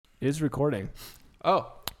It is recording.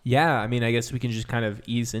 Oh. Yeah, I mean, I guess we can just kind of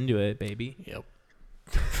ease into it, baby. Yep.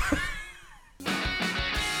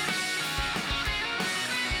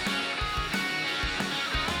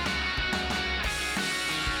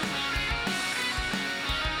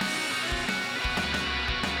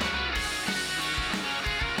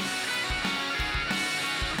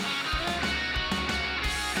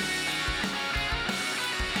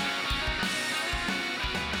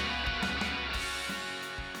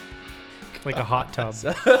 Like a hot tub.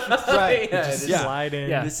 Right. You just slide in.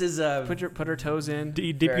 Yeah. This is Put her toes in.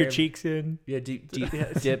 You dip your cheeks in. yeah, deep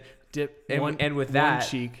Dip. And with one that,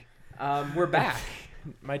 cheek. we're back.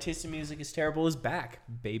 My Taste in Music is Terrible is back,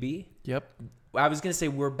 baby. Yep. I was gonna say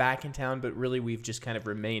we're back in town, but really we've just kind of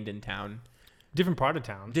remained in town, Different part of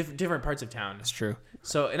town. different parts of town. That's true.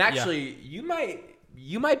 So, and actually, you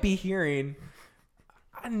might be hearing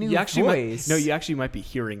a new You actually voice. you actually might be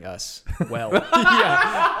hearing us well.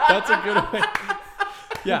 Yeah, that's a good way.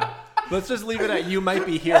 Yeah, let's just leave it at you might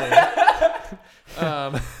be hearing.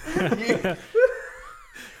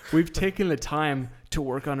 We've taken the time to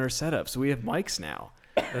work on our setup, so we have mics now.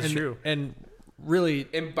 That's true. And really,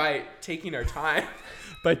 And by taking our time,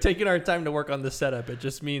 by taking our time to work on the setup, it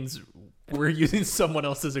just means we're using someone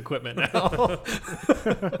else's equipment now.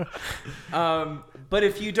 but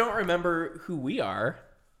if you don't remember who we are,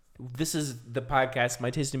 this is the podcast. My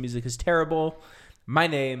Taste in Music is Terrible. My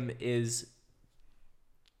name is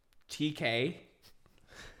TK.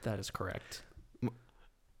 That is correct.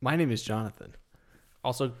 My name is Jonathan.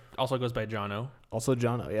 Also goes by Jono. Also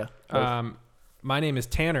Jono, yeah. My name is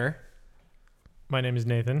Tanner. My name is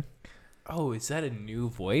Nathan. Oh, is that a new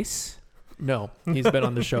voice? No, he's been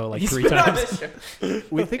on the show like He's 3 been on times. this show.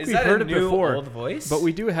 We think Is we've that heard a it new before, old voice? but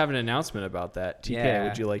we do have an announcement about that. TK, Yeah.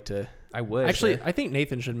 would you like to? I would Actually, I think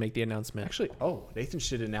Nathan should make the announcement. Actually, Nathan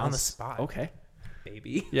should announce on the spot. Okay.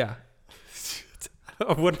 baby. Yeah.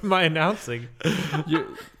 What am I announcing?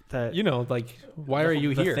 You know, like, why are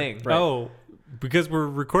you the here? thing. Right. Oh, because we're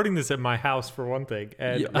recording this at my house for one thing,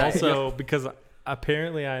 and Yeah, right. also because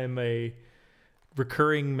apparently I am a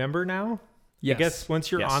recurring member now. Yes. I guess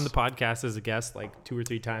once you're Yes. on the podcast as a guest, like 2 or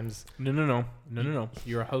 3 times. No.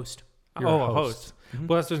 You're a host. You're a a host. host.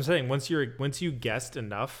 Well, that's what I'm saying. Once you guest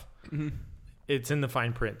enough, it's in the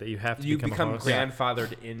fine print that you have to You become become a host.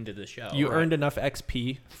 grandfathered into the show. You earned enough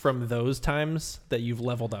XP from those times that you've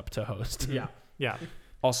leveled up to host. Yeah.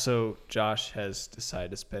 Also, Josh has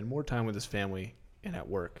decided to spend more time with his family and at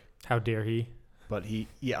work. How dare he? But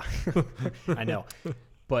I know.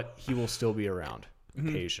 But he will still be around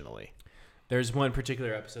occasionally. There's one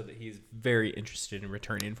particular episode that he's very interested in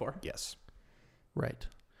returning for. Yes. Right.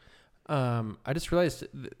 I just realized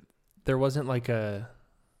there wasn't like a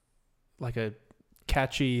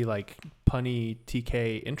catchy, like punny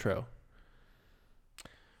TK intro.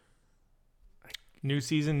 New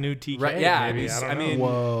season, new TK. Right, yeah, Maybe. this- I, I don't mean, know.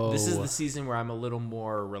 Whoa. This is the season where I'm a little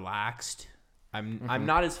more relaxed. I'm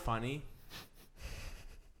not as funny.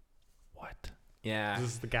 What? Yeah.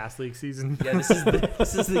 This is the gas leak season. Yeah, this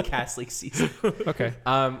is the Cast League season. Okay.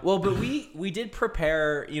 Well, but we did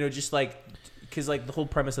prepare, just like, because like the whole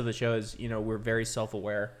premise of the show is, we're very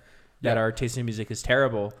self-aware that our taste in music is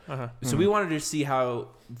terrible. Uh-huh. So we wanted to see how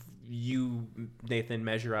you, Nathan,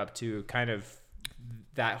 measure up to kind of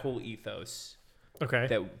that whole ethos Okay.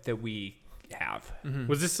 that we have.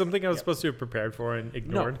 Was this something I was supposed to have prepared for and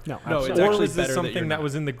ignored? No. No, it's absolutely. Or actually was better this that something you're that not.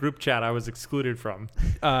 was in the group chat I was excluded from?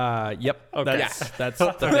 Yep. Okay. That's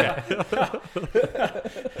okay.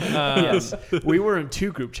 Yes. We were in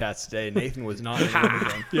 2 group chats today. Nathan was not in one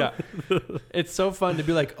of them. Yeah. It's so fun to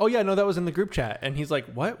be like, oh yeah, no, that was in the group chat. And he's like,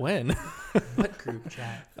 what? When? What group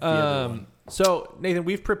chat? So Nathan,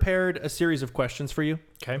 we've prepared a series of questions for you.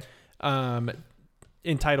 Okay.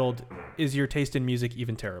 Entitled, Is Your Taste in Music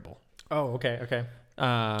Even Terrible? Oh, okay.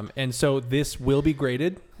 And so this will be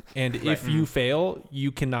graded. And if you fail,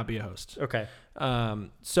 you cannot be a host. Okay.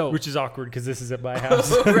 So Which is awkward because this is at my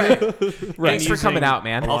house. Right. Thanks for coming out,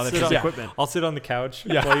 man. A lot of his equipment. I'll sit on the couch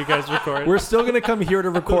while you guys record. we're still going to come here to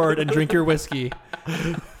record and drink your whiskey,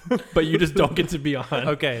 but you just don't get to be on.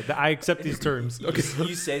 Okay, I accept these terms. Okay,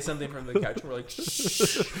 you say something from the couch and we're like,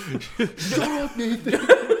 shh.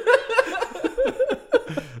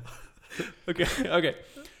 Okay.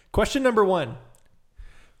 Question number 1.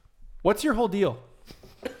 What's your whole deal?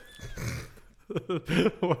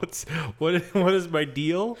 What is my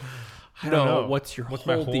deal? I don't know. What's your What's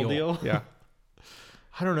whole, my whole deal? Yeah.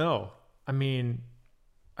 I don't know. I mean,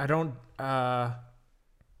 I don't know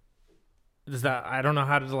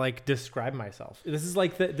how to like describe myself. This is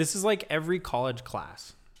like every college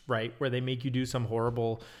class, right? Where they make you do some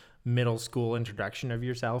horrible middle school introduction of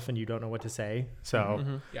yourself and you don't know what to say.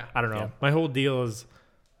 So Yeah. I don't know. Yeah. My whole deal is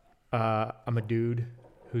I'm a dude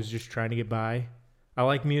who's just trying to get by. I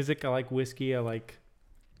like music. I like whiskey. I like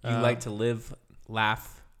You like to live,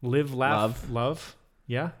 laugh. live, laugh, love.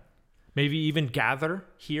 Yeah. Maybe even gather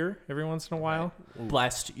here every once in a while.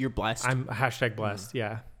 Blessed. You're blessed. I'm hashtag blessed.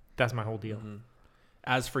 Yeah. That's my whole deal.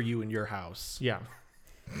 As for you and your house. Yeah.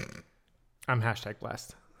 I'm hashtag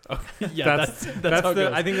blessed. Yeah, that's how it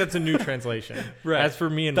goes. I think that's a new translation. Right. As for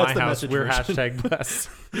me and That's my the house, message we're version. hashtag blessed.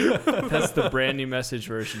 That's the brand new message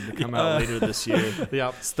version to come out later this year.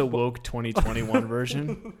 Yep. It's the woke 2021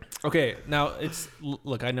 version. Okay, now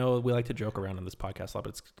look, I know we like to joke around on this podcast a lot, but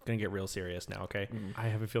it's going to get real serious now, okay? I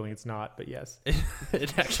have a feeling it's not, but yes.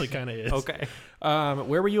 It actually kind of is. Okay.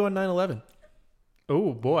 Where were you on 9/11?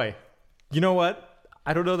 Oh boy. You know what?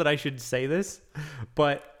 I don't know that I should say this,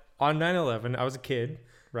 but on 9/11, I was a kid,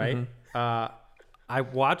 right? I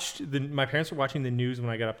watched my parents were watching the news when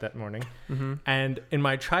I got up that morning. And in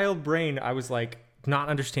my child brain, I was like not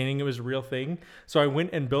understanding it was a real thing. So I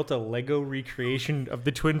went and built a Lego recreation of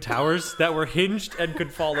the Twin Towers that were hinged and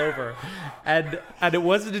could fall over. And it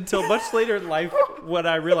wasn't until much later in life when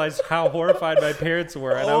I realized how horrified my parents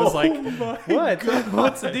were. And I was like, what?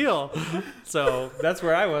 What's the deal? So that's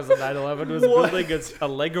where I was on 9/11, was building a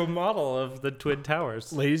Lego model of the Twin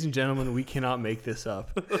Towers. Ladies and gentlemen, we cannot make this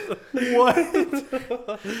up.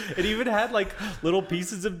 It even had like little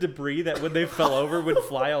pieces of debris that when they fell over would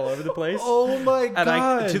fly all over the place. Oh my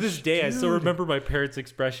And to this day, I still remember my parents'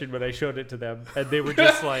 expression when I showed it to them, and they were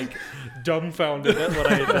just like dumbfounded at what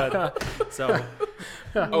I had done. So,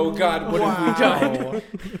 oh God, what have we done?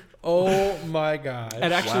 Oh my god.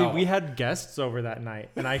 and actually, Wow. we had guests over that night,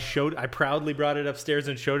 and I proudly brought it upstairs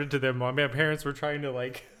and showed it to them while my parents were trying to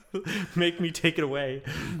like make me take it away.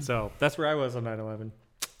 So that's where I was on 9/11.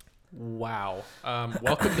 Wow.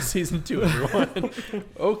 Welcome to season 2, everyone.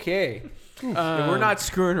 Okay. We're not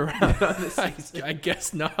screwing around on this. I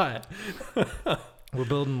guess not. We're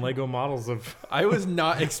building Lego models of. I was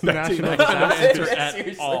not expecting National that kind of answer at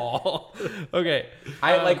Seriously. all. Okay.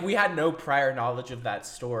 We had no prior knowledge of that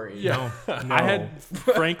story. Yeah. No, I had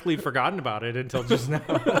frankly forgotten about it until just now.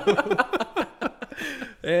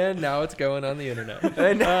 And now it's going on the internet.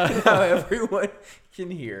 And now everyone can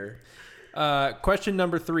hear. Question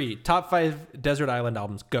number 3. Top 5 desert island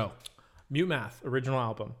albums. Go. Mute Math, original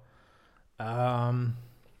album.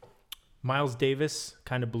 Miles Davis,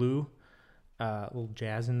 Kind of Blue. A little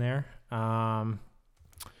jazz in there.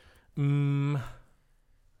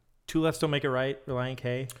 Two Lefts Don't Make It Right, Reliant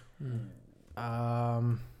K.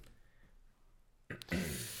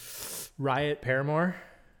 Riot, Paramore.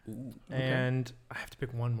 And I have to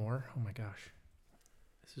pick one more. Oh my gosh.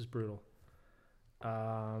 This is brutal.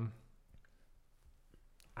 I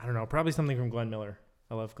don't know. Probably something from Glenn Miller.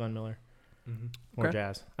 I love Glenn Miller. More Okay.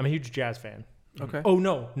 jazz. I'm a huge jazz fan. Okay. Oh,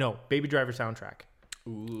 no. Baby Driver soundtrack.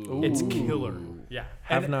 Ooh. It's killer. Yeah.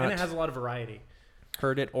 Have and not- it has a lot of variety.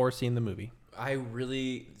 Heard it or seen the movie. I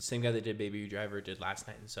really, same guy that did Baby Driver did Last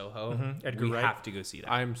Night in Soho. Edgar We Wright. have to go see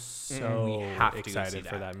that. I'm so We have to go excited see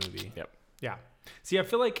for that. that movie. Yeah. See, I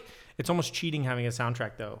feel like it's almost cheating having a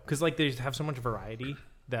soundtrack, though. Because, like, they just have so much variety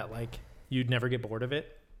that, like, you'd never get bored of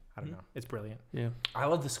it. I don't know. It's brilliant. Yeah. I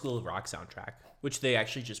love the School of Rock soundtrack, which they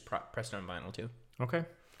actually just pressed on vinyl too. Okay.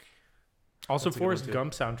 Also, That's a good Forrest one, too.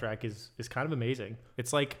 Gump soundtrack is kind of amazing.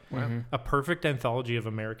 It's like a perfect anthology of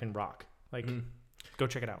American rock. Like, go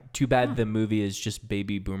check it out. Too bad the movie is just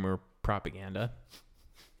baby boomer propaganda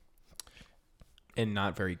and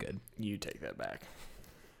not very good. You take that back.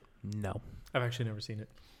 No. I've actually never seen it.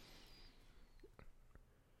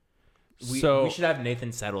 We So- should have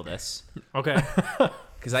Nathan settle this Okay.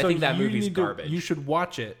 because I So think that you movie's need to- garbage. You should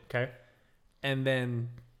watch it Okay. and then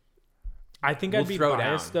I think We'll I'd be throw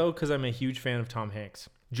biased, down. though, because I'm a huge fan of Tom Hanks.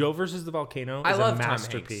 Joe versus the Volcano I is love a Tom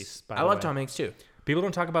masterpiece. Hanks. By I the love way. Tom Hanks too. People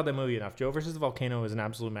don't talk about that movie enough. Joe versus the Volcano is an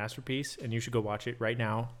absolute masterpiece, and you should go watch it right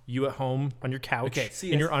now. You at home on your couch, Okay,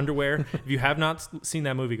 in your underwear. If you have not seen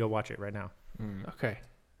that movie, go watch it right now. okay.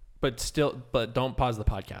 But don't pause the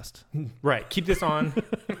podcast. Right. Keep this on.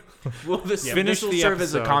 Well, this Finish will the serve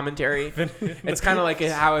as a episode. commentary. It's kind of like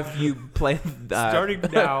how if you play Starting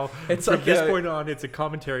now, it's from like this a- point on, it's a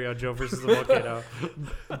commentary on Joe versus the Volcano.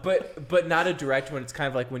 but not a direct one. It's kind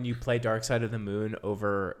of like when you play Dark Side of the Moon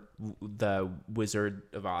over the Wizard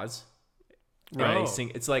of Oz. Right. They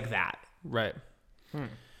sing- It's like that. Right.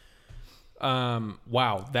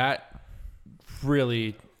 Wow, that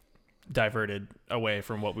really diverted away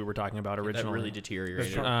from what we were talking about That originally. really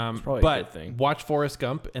deteriorated. probably a But good thing. watch Forrest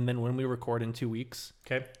Gump, and then when we record in 2 weeks,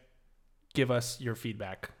 Okay. give us your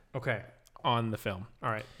feedback. Okay. on the film. All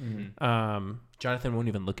right. Jonathan won't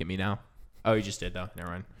even look at me now. Oh, he just did though.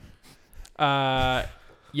 Never mind.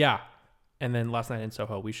 Yeah. And then Last Night in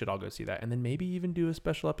Soho, we should all go see that. And then maybe even do a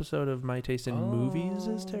special episode of My Taste in Movies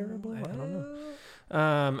is Terrible. I don't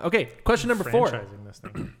know. Okay, question number 4. Franchising this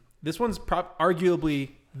thing. This one's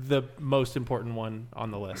arguably the most important one on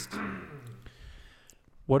the list.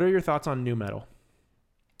 What are your thoughts on new metal?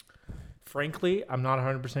 Frankly, I'm not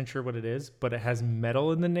 100% sure what it is, but it has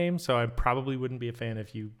metal in the name, so I probably wouldn't be a fan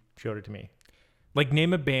if you showed it to me. Like,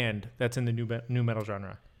 name a band that's in the new metal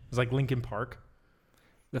genre. It's like Linkin Park.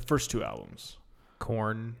 The first 2 albums.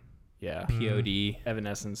 Korn, Yeah. POD.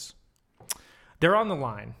 Evanescence. They're on the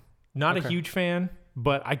line. Not a Okay. huge fan,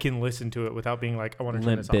 but I can listen to it without being like, I want to turn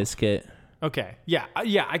Limp this off. Bizkit. Okay. Yeah.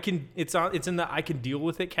 Yeah. I can. It's in the I can deal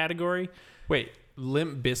with it category. Wait,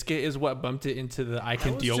 Limp Bizkit is what bumped it into the I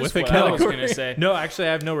can deal with Just it what I was category. gonna say. No, actually,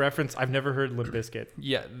 I have no reference. I've never heard Limp Bizkit.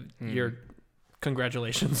 Yeah, you're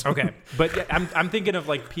congratulations. Okay, but yeah, I'm thinking of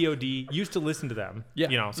like POD. Used to listen to them. Yeah.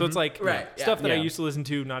 You know, so it's like Right, stuff that I yeah. used to listen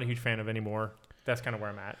to. Not a huge fan of anymore. That's kind of where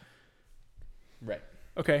I'm at. Right.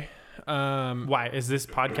 Okay. Why is this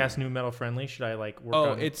podcast new metal friendly? Should I like work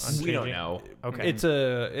on? it's on We don't changing? know. Okay,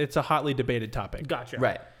 it's a hotly debated topic. gotcha.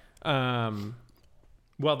 Right.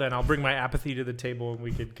 Well, then I'll bring my apathy to the table and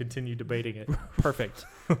we can continue debating it. Perfect.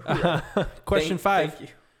 Question 5. Thank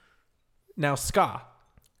you. Now ska.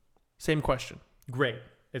 Same question. Great,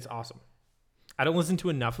 it's awesome. I don't listen to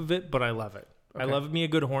enough of it, but I love it. I Okay. love me a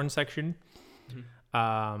good horn section.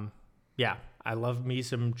 Yeah, I love me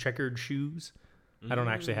some checkered shoes. I don't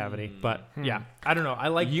actually have any, but yeah, I don't know. I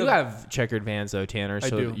like You have checkered Vans though, Tanner. I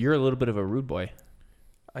So do. you're a little bit of a rude boy.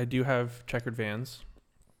 I do have checkered Vans.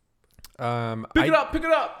 Pick it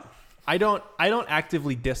up. I don't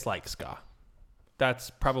actively dislike ska.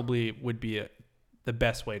 That's probably would be the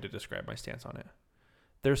best way to describe my stance on it.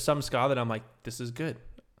 There's some ska that I'm like, this is good,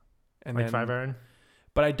 and like then, 5 iron.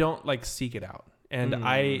 but I don't like seek it out. And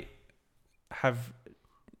I've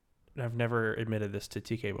never admitted this to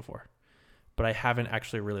TK before, but I haven't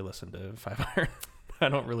actually really listened to 5 Iron. I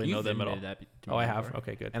don't really know You've them at all. admitted that to me Oh, I have. before.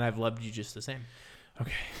 Okay, good. And I've loved you just the same. I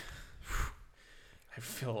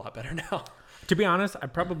feel a lot better now. To be honest, I'm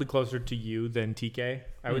probably closer to you than TK.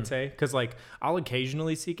 I would say because like I'll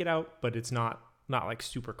occasionally seek it out, but it's not like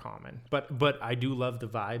super common. But I do love the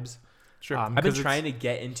vibes. Sure. I've been 'cause trying to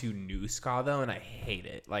get into new ska though, and I hate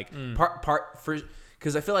it. Like part for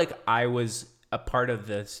because I feel like I was a part of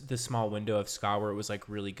this small window of ska where it was like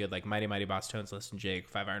really good, like Mighty Mighty Boss Tones, Listen Jake,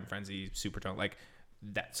 5 Iron Frenzy, Supertone, like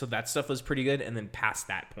that. So that stuff was pretty good, and then past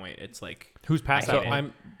that point, it's like Who's past I that? hate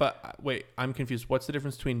one? it. Wait, I'm confused. What's the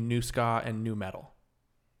difference between new ska and new metal?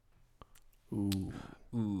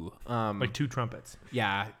 ooh, Like 2 trumpets.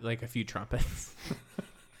 yeah, like a few trumpets,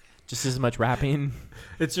 just as much rapping.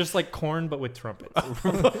 It's just like corn, but with trumpets.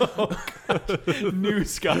 New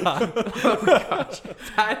ska.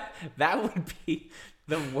 That would be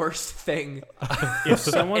the worst thing. If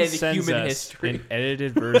someone in sends human us history. an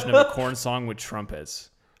edited version of a corn song with trumpets,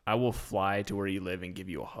 I will fly to where you live and give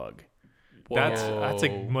you a hug. That's a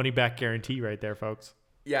Whoa. money back guarantee right there, folks.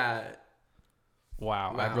 Yeah,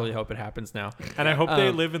 Wow. I really hope it happens now. And I hope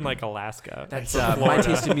they live in like Alaska. that's Like, my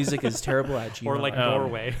taste in music is terrible at Gmail. or like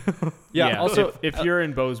Norway. Yeah. Also, if you're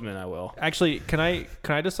in Bozeman, I will. actually, can I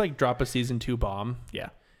just like drop a season 2 bomb? Yeah.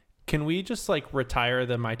 Can we just like retire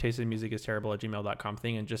the my taste in music is terrible at gmail.com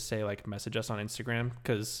thing and just say like message us on Instagram?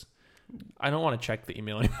 Because I don't want to check the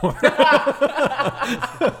email anymore.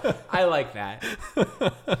 I like that.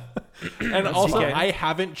 And also, okay. I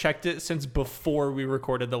haven't checked it since before we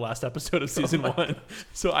recorded the last episode of season 1.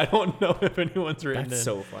 So I don't know if anyone's written That's in.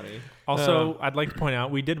 so funny. Also, I'd like to point out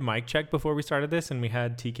we did mic check before we started this, and we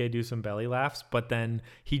had TK do some belly laughs, but then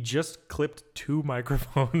he just clipped 2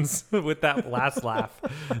 microphones with that last laugh.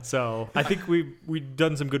 So I think we've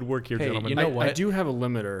done some good work here, Hey, gentlemen. you know I what? do have a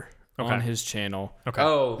limiter Okay. on his channel Okay.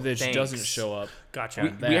 Oh, that thanks. doesn't show up. Gotcha. We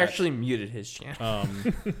that. actually muted his channel.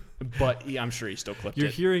 But I'm sure he still clipped You're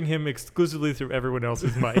it. hearing him exclusively through everyone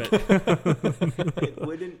else's mic. It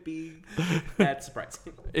wouldn't be that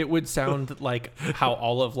surprising. It would sound like how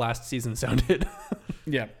all of last season sounded.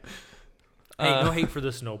 Yeah. Hey, no hate for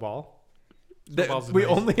the snowball. Snowball's We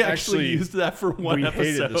nice. only actually Actually, used that for one we episode.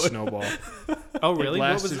 hated the snowball. Oh, really? It What,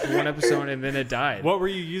 lasted was, for one episode and then it died. what were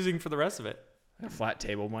you using for the rest of it? A flat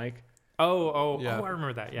table mic, Yeah. I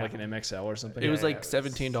remember that. Yeah. like an MXL or something. It was Yeah, like it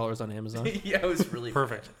was- $17 on Amazon. Yeah, it was really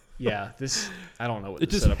Perfect. Yeah, this I don't know what It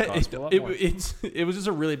the just setup cost. but a lot more. it was just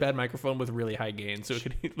a really bad microphone with really high gain, so it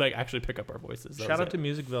could like actually pick up our voices. That Shout was out to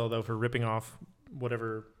Musicville though for ripping off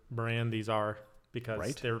whatever brand these are because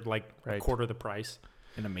Right. they're like a Right. quarter the price.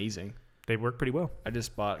 and amazing. they work pretty well. I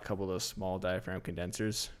just bought a couple of those small diaphragm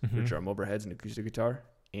condensers for drum overheads and acoustic guitar,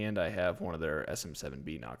 and I have one of their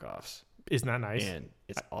SM7B knockoffs. Isn't that nice? And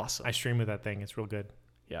it's awesome. I stream with that thing. It's real good.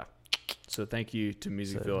 Yeah. So thank you to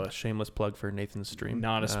Music It's a Villa. shameless plug for Nathan's stream.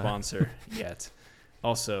 Not a sponsor yet.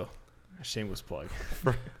 Also, a shameless plug.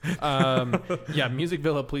 Yeah, Music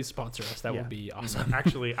Villa, please sponsor us. That Yeah. would be awesome.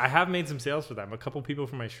 Actually, I have made some sales for them. A couple people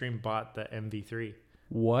from my stream bought the MV3.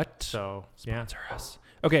 What? So, Sponsor us.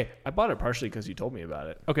 Okay. I bought it partially because you told me about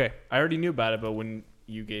it. Okay. I already knew about it, but when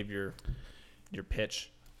you gave your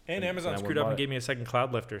pitch. And then Amazon I screwed went up bought and it. gave me a second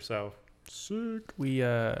cloud lifter. So, Sick. We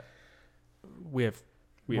have We have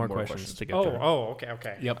more more questions questions. to get through.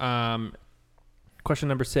 okay. Yep. Question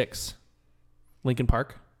number 6. Lincoln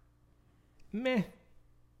Park. Meh. I'm-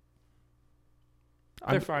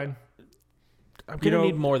 They're fine. I'm gonna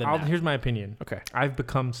need more than that. Here's my opinion. Okay. I've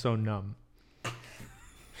become so numb.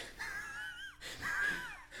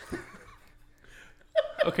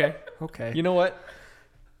 Okay. Okay. You know what?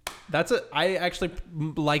 I actually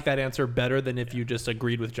like that answer better than if you just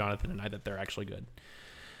agreed with Jonathan and I that they're actually good.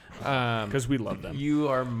 Because we love them. You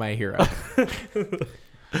are my hero.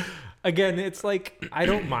 Again, it's like I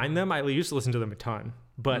don't mind them. I used to listen to them a ton,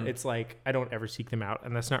 but Mm. it's like I don't ever seek them out,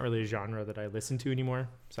 and that's not really a genre that I listen to anymore.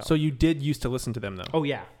 So you did used to listen to them though. Oh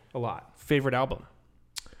yeah, a lot. Favorite album?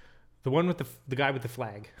 The one with the guy with the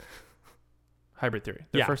flag. Hybrid Theory.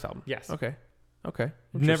 Their Yeah. first album. Yes. Okay. Okay.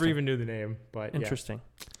 Never Interesting. even knew the name, but yeah. Interesting.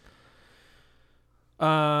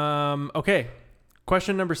 Okay.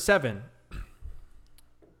 Question number 7.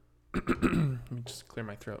 Let me just clear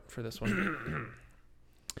my throat for this one.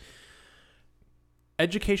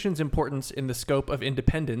 Education's importance in the scope of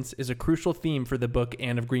independence is a crucial theme for the book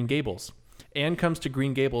Anne of Green Gables. Anne comes to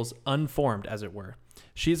Green Gables unformed, as it were.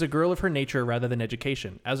 She is a girl of her nature rather than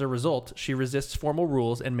education. As a result, she resists formal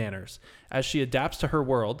rules and manners. As she adapts to her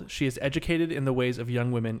world, she is educated in the ways of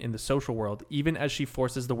young women in the social world, even as she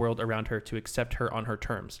forces the world around her to accept her on her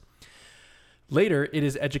terms. Later, it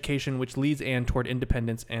is education which leads Anne toward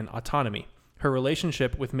independence and autonomy. Her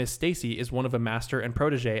relationship with Miss Stacy is one of a master and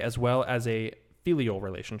protege as well as a filial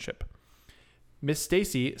relationship. Miss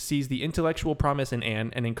Stacy sees the intellectual promise in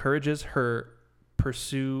Anne and encourages her to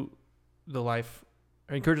pursue the life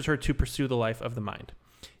of the mind.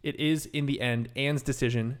 It is, in the end, Anne's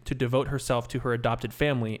decision to devote herself to her adopted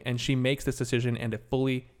family, and she makes this decision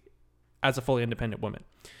as a fully independent woman.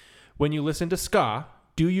 When you listen to ska,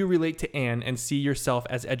 do you relate to Anne and see yourself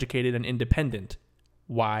as educated and independent?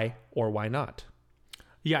 Why or why not?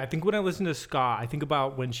 Yeah, I think when I listen to ska, I think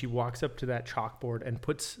about when she walks up to that chalkboard and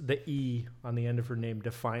puts the E on the end of her name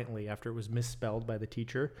defiantly after it was misspelled by the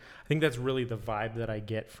teacher. I think that's really the vibe that I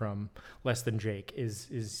get from Less Than Jake is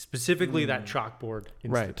specifically that chalkboard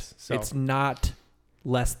instance. Right. So It's not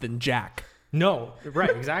Less Than Jack. no,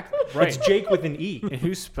 right, exactly. Right. It's Jake with an E. And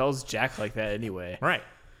who spells Jack like that anyway? Right.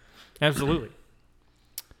 Absolutely.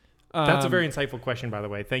 That's a very insightful question, by the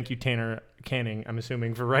way. Thank you, Tanner Canning, I'm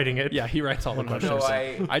assuming, for writing it. Yeah, he writes all the questions.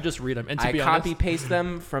 No, I just read them. And to I be copy honest, paste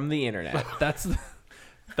them from the internet. that's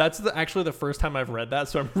actually the first time I've read that,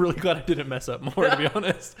 so I'm really glad I didn't mess up more, to be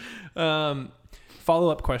honest.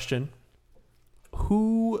 Follow-up question.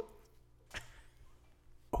 Who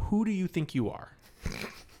do you think you are?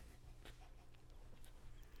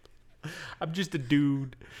 I'm just a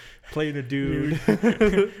dude playing a dude,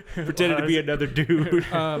 pretending to be another dude.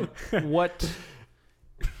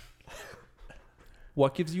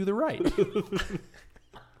 What gives you the right?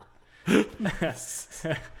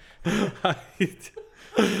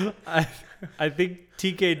 I think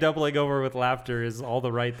TK doubling over with laughter is all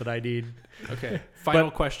the right that I need. Okay. Final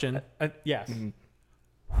question. Yes.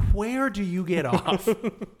 Where do you get off?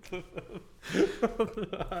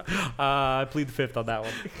 I plead the fifth on that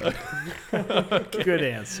one. Good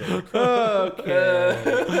answer.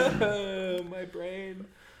 Okay. My brain.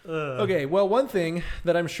 Okay, well, one thing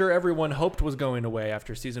that I'm sure everyone hoped was going away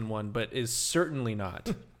after season 1, but is certainly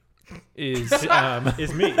not, is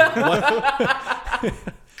Is me.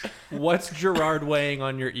 what's Gerard weighing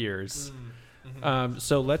on your ears?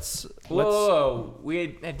 So let's. Whoa. I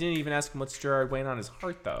didn't even ask him what's Gerard weighing on his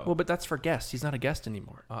heart, though. Well, but that's for guests. He's not a guest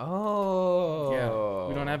anymore. Oh. Yeah,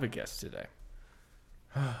 we don't have a guest today.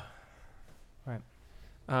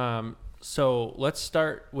 So let's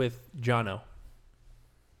start with Jono.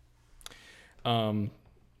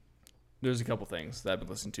 There's a couple things that I've been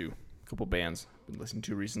listening to. A couple bands I've been listening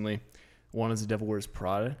to recently. One is The Devil Wears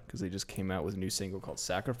Prada, because they just came out with a new single called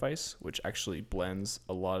Sacrifice, which actually blends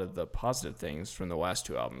a lot of the positive things from the last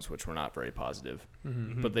 2 albums, which were not very positive.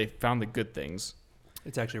 But they found the good things.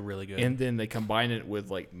 It's actually really good. And then they combine it with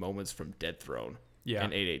like moments from Dead Throne, Yeah.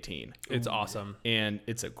 and 818. It's awesome. And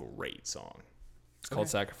it's a great song. It's called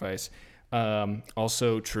Sacrifice.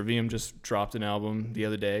 Also, Trivium just dropped an album the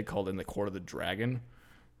other day called In the Court of the Dragon,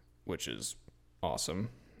 which is awesome.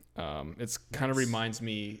 It's kind of reminds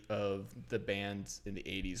me of the bands in the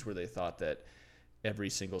 80s where they thought that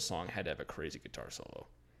every single song had to have a crazy guitar solo,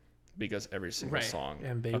 because every single song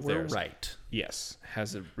And they of were theirs, right. yes,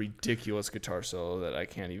 has a ridiculous guitar solo that I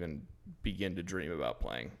can't even begin to dream about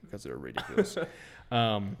playing because they're ridiculous.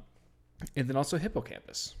 And then also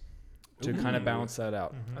Hippocampus to kind of balance that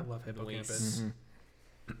out. I love Hippocampus.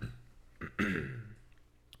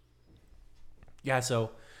 Yeah,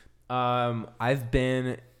 so I've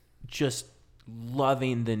been just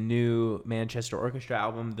loving the new Manchester Orchestra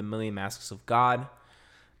album, The Million Masks of God.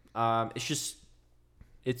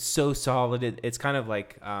 It's so solid. It's kind of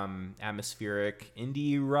like atmospheric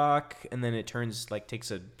indie rock, and then it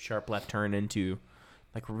takes a sharp left turn into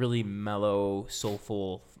like really mellow,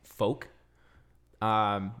 soulful folk.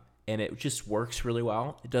 And it just works really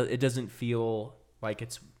well. It doesn't feel like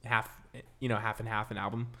it's half and half an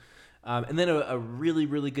album. And then a really,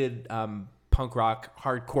 really good punk rock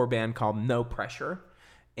hardcore band called No Pressure.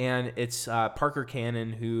 And it's Parker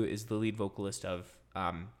Cannon, who is the lead vocalist of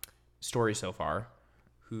Story So Far,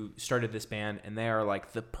 who started this band. And they are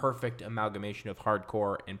like the perfect amalgamation of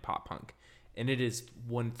hardcore and pop punk. And it is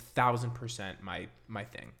 1,000% my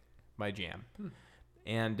thing, my jam.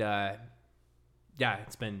 And yeah,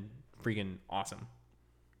 it's been freaking awesome.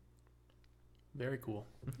 Very cool.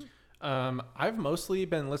 I've mostly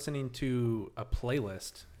been listening to a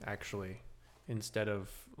playlist, actually, instead of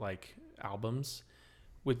like albums,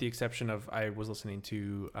 with the exception of I was listening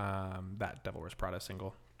to that Devil Wears Prada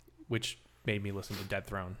single, which made me listen to Dead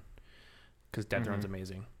Throne, because Dead Throne's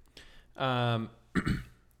amazing.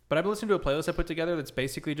 But I've been listening to a playlist I put together that's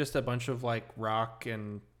basically just a bunch of like rock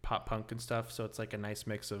and pop punk and stuff. So it's like a nice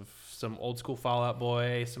mix of some old school Fall Out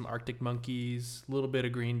Boy, some Arctic Monkeys, a little bit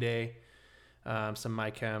of Green Day, some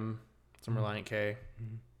My Chem, some Reliant K.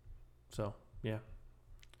 So yeah,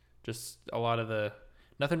 just a lot of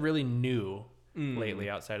nothing really new lately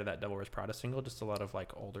outside of that Devil Wears Prada single. Just a lot of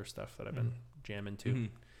like older stuff that I've been jamming to.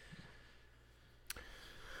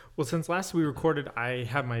 Well, since last we recorded, I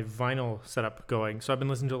have my vinyl setup going. So I've been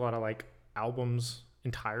listening to a lot of like albums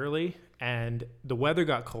entirely, and the weather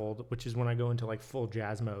got cold, which is when I go into like full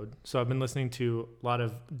jazz mode. So I've been listening to a lot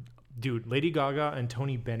of, Lady Gaga and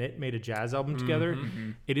Tony Bennett made a jazz album together.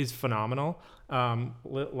 It is phenomenal. A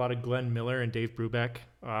lot of Glenn Miller and Dave Brubeck.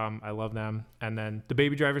 I love them. And then the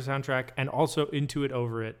Baby Driver soundtrack, and also Into It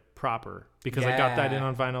Over It proper, because I got that in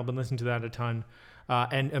on vinyl. I've been listening to that a ton.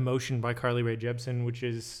 And Emotion by Carly Rae Jepsen, which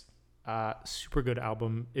is a super good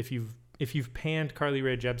album. If you've panned Carly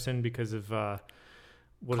Rae Jepsen because of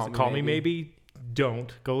Call Me Maybe,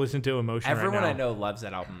 don't go listen to Emotion. Everyone right now. I know loves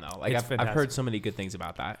that album though. Like It's I've heard fantastic. so many good things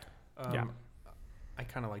about that. Yeah. I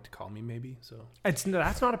kind of like to Call Me Maybe. So That's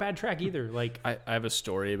not a bad track either. Like I have a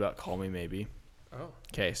story about Call Me Maybe. oh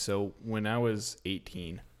Okay, so when I was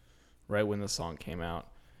 18, right when the song came out,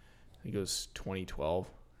 I think it was 2012 or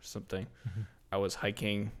something, I was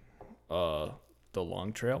hiking the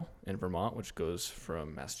Long Trail in Vermont, which goes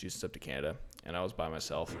from Massachusetts up to Canada, and I was by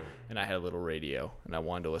myself, and I had a little radio, and I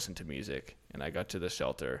wanted to listen to music, and I got to the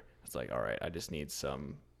shelter. It's like, all right, I just need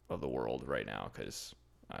some of the world right now because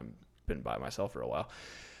I've been by myself for a while.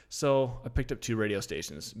 So I picked up 2 radio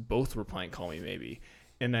stations. Both were playing Call Me Maybe,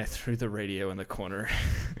 and I threw the radio in the corner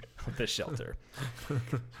of the shelter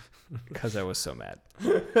because I was so mad.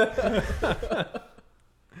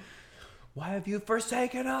 Why have you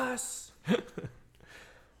forsaken us?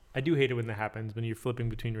 I do hate it when that happens, when you're flipping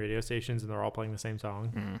between radio stations and they're all playing the same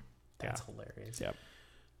song. that's hilarious. Yep.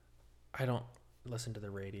 I don't listen to the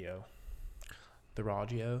radio. The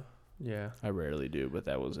radio. Yeah. I rarely do, but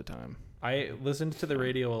that was a time. I listened to the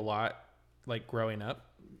radio a lot, like growing up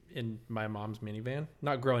in my mom's minivan.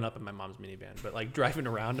 Not growing up in my mom's minivan, but like driving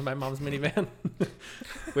around in my mom's minivan.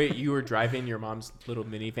 Wait, you were driving your mom's little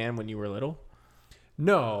minivan when you were little?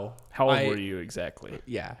 No. How old were you exactly?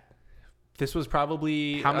 Yeah. This was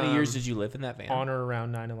probably... How many years did you live in that van? On or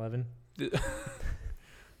around 9/11.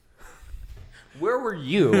 Where were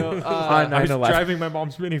you on I was 9/11? driving my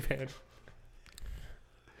mom's minivan.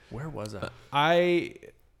 Where was I? I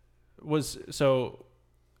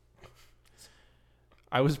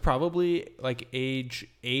was probably like age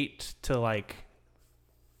 8 to like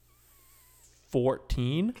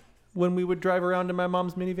 14 when we would drive around in my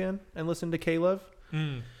mom's minivan and listen to K-Love.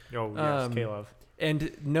 Oh, yes, K-Love.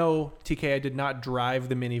 And no, TK, I did not drive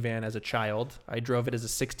the minivan as a child. I drove it as a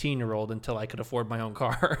 16-year-old until I could afford my own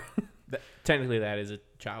car. Technically, that is a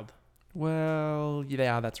child. Well,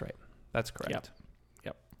 yeah, that's right. That's correct. Yep.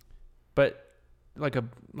 but like a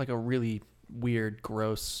really weird,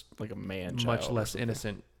 gross, Like a man much child or less something.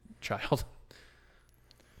 innocent child.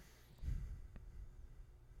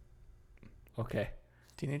 Okay.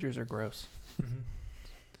 Teenagers are gross. Mm-hmm.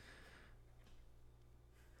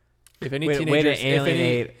 If any Way to teenagers,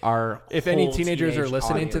 alienate our if any whole teenagers are teenage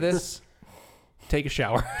listening to audience this, take a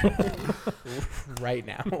shower. right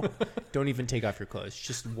now, don't even take off your clothes.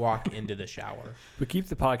 Just walk into the shower. But keep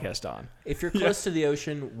the podcast on. If you're close to the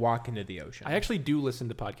ocean, walk into the ocean. I actually do listen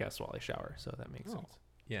to podcasts while I shower, so that makes sense.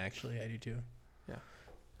 yeah, actually, I do too.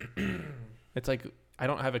 It's like I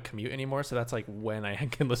don't have a commute anymore, so that's like when I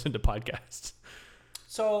can listen to podcasts.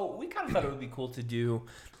 So we kind of thought it would be cool to do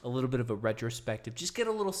a little bit of a retrospective, just get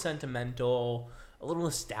a little sentimental, a little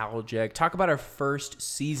nostalgic, talk about our first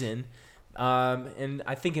season. And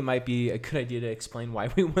I think it might be a good idea to explain why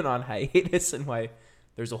we went on hiatus and why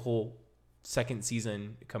there's a whole second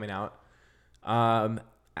season coming out.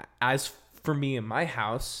 As for me in my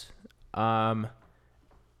house,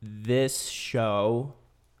 this show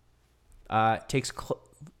takes,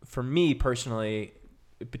 for me personally,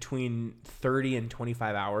 between 30 and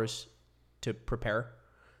 25 hours to prepare.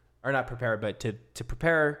 Or not prepare, but to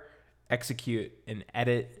prepare, execute, and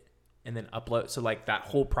edit, and then upload. So like that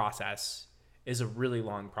whole process is a really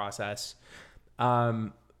long process.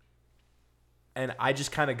 And I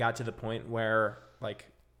just kind of got to the point where like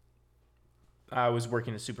I was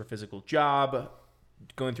working a super physical job,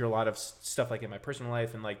 going through a lot of stuff like in my personal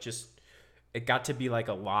life, and like just it got to be like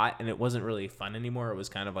a lot, and it wasn't really fun anymore. It was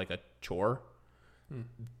kind of like a chore.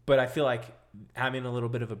 But I feel like having a little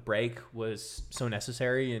bit of a break was so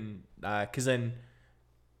necessary, and because then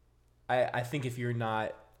I think if you're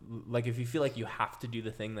not like if you feel like you have to do the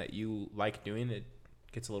thing that you like doing, it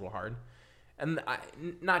gets a little hard. And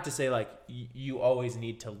not to say like you always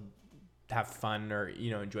need to have fun or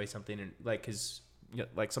enjoy something, and like because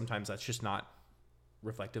like sometimes that's just not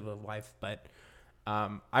reflective of life. But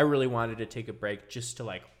I really wanted to take a break just to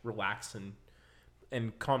like relax and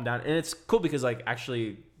calm down. And it's cool because like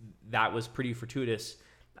actually that was pretty fortuitous,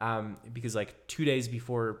 because like 2 days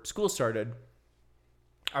before school started,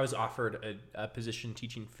 I was offered a position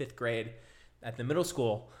teaching 5th grade at the middle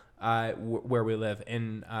school where we live,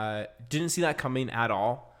 and didn't see that coming at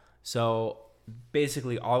all. So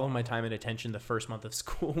basically all of my time and attention the first month of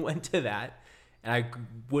school went to that, and I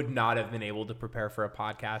would not have been able to prepare for a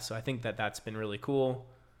podcast. So I think that that's been really cool.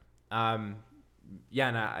 Yeah,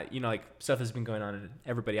 and like stuff has been going on in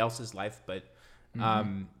everybody else's life, but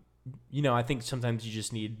I think sometimes you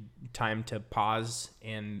just need time to pause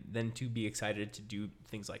and then to be excited to do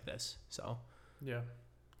things like this. So Yeah,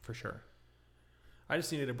 for sure. I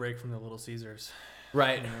just needed a break from the Little Caesars.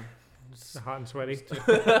 Right. It's hot and sweaty.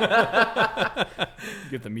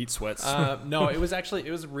 Get the meat sweats. No, it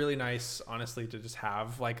was really nice, honestly, to just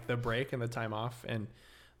have like the break and the time off. And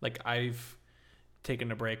like I've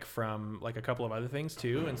taken a break from like a couple of other things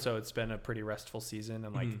too, and so it's been a pretty restful season,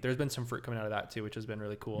 and like there's been some fruit coming out of that too, which has been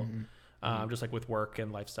really cool. Just like with work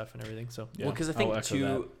and life stuff and everything. So Yeah, well, because I I'll think echo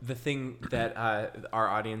too, the thing that our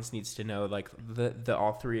audience needs to know, like the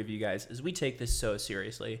all three of you guys, is we take this so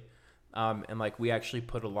seriously, and like we actually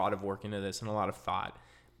put a lot of work into this and a lot of thought,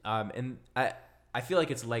 and I feel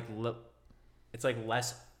like it's like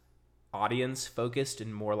less audience focused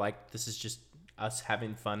and more like this is just us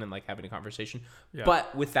having fun and like having a conversation. Yeah.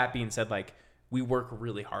 But with that being said, like we work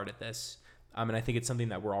really hard at this, and I think it's something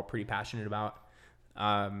that we're all pretty passionate about.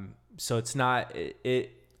 So it's not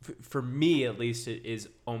for me at least, it is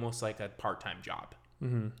almost like a part-time job,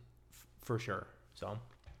 for sure. So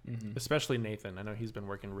especially Nathan, I know he's been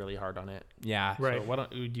working really hard on it. yeah, Right. So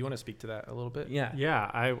do you want to speak to that a little bit? yeah,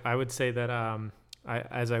 Yeah, I would say that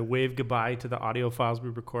as I wave goodbye to the audio files we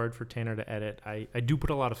record for Tanner to edit, I do put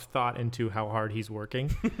a lot of thought into how hard he's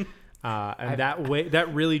working. That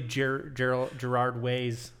really Gerard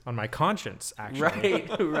weighs on my conscience, actually.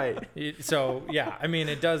 right. So yeah, I mean,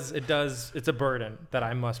 it does. It's a burden that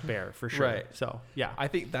I must bear for sure. Right. So yeah. I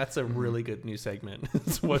think that's a really good new segment.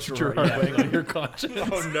 It's what's Gerard Gerard weighing on your conscience?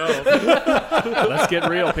 Oh no. Let's get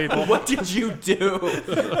real, people. What did you do,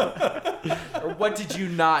 or what did you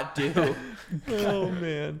not do? Oh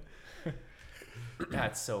man.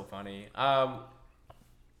 That's so funny.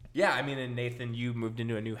 Yeah, I mean, and Nathan, you moved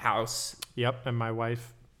into a new house. Yep. And my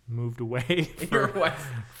wife moved away Your wife.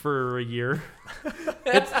 for a year.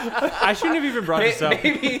 I shouldn't have even brought this up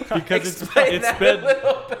Maybe because explain it's that been a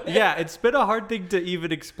little bit. yeah, it's been a hard thing to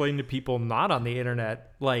even explain to people not on the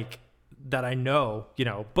internet, like that I know,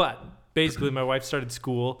 but basically my wife started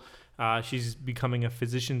school. She's becoming a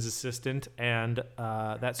physician's assistant, and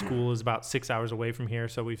that school is about 6 hours away from here.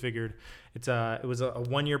 So we figured it was a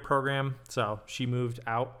 1-year program. So she moved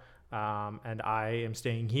out And I am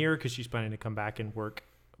staying here because she's planning to come back and work,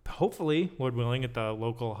 hopefully, Lord willing, at the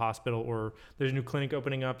local hospital, or there's a new clinic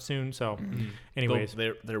opening up soon. So, anyways,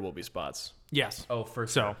 there will be spots. yes. Oh, for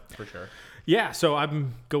So- sure. For sure. Yeah, so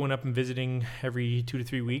I'm going up and visiting every 2 to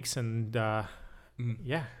 3 weeks, and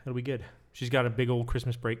yeah, it'll be good. She's got a big old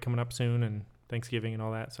Christmas break coming up soon, and Thanksgiving and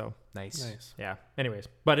all that. So Nice. yeah. Anyways,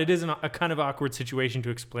 but it is a kind of awkward situation to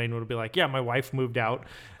explain. It'll be like, yeah, my wife moved out.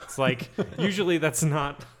 It's like usually that's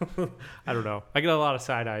not. I don't know. I get a lot of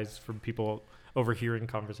side eyes from people overhearing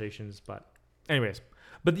conversations, but anyways,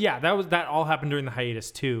 but yeah, that all happened during the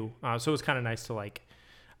hiatus too. So it was kind of nice to like.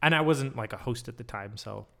 And I wasn't like a host at the time,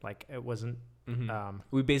 so like it wasn't.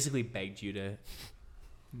 We basically begged you to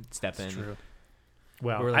step in. True.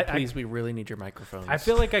 Well, We're like, please, we really need your microphones. I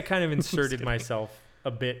feel like I kind of inserted myself a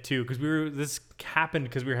bit too, because this happened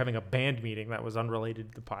because we were having a band meeting that was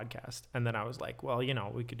unrelated to the podcast, and then I was like, well,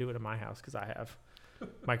 we could do it at my house because I have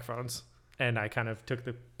microphones, and I kind of took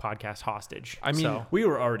the podcast hostage. I mean, So, We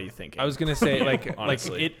were already thinking. I was gonna say like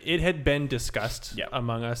Honestly. it had been discussed Yep.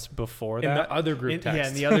 among us before in that. the other group text. yeah,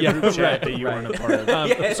 in the other Yeah, group chat right, that you right. weren't a part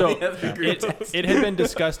of. So the other group it had been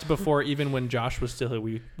discussed before, even when Josh was still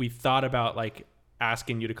here. We thought about like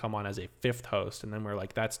asking you to come on as a fifth host, and then we're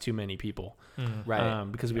like, that's too many people, Right.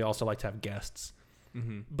 because we also like to have guests.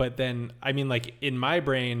 Mm-hmm. But then, I mean, like in my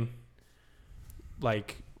brain,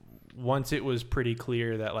 like once it was pretty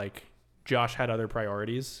clear that like Josh had other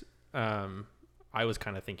priorities, I was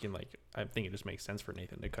kind of thinking like, I think it just makes sense for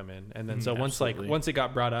Nathan to come in. And then so absolutely. once it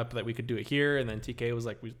got brought up that we could do it here, and then TK was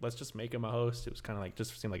like, let's just make him a host. It was kind of like,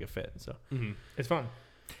 just seemed like a fit. So It's fun.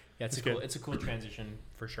 Yeah, it's It's a cool transition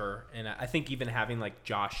for sure. And I think even having like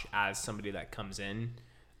Josh as somebody that comes in,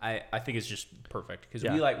 I think is just perfect because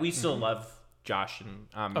Yeah. we still love Josh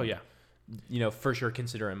and oh yeah, for sure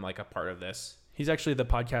consider him like a part of this. he's actually the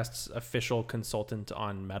podcast's official consultant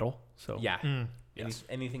on metal. So Yeah. Yes.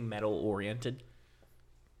 Anything metal oriented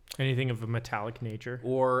Anything of a metallic nature.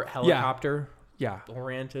 or helicopter yeah,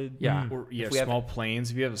 oriented. yeah. Or If we have- small planes.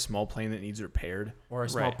 If you have a small plane that needs repaired, Or a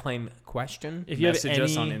small Right. plane question. If you have message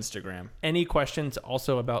us on any Instagram. any questions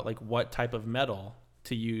also about like what type of metal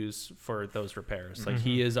to use for those repairs, like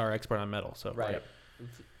he is our expert on metal. So Right.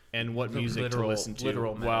 And what The music literal- to listen to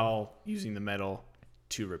literal metal. while using the metal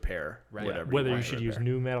to repair Right. whatever. Whether you want to should use repair.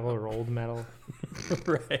 new metal or old metal.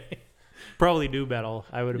 right. Probably new metal,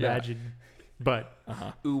 I would Yeah. imagine. But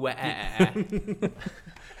Ooh,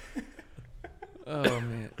 Oh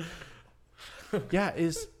man. Yeah,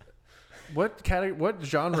 what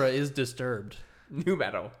genre is Disturbed? new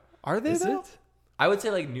metal. Are they Is though? it? I would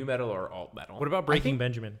say like new metal or alt metal. What about Breaking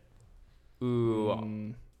Benjamin?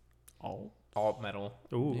 Ooh, All alt metal.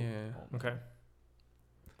 Ooh. Yeah. Okay.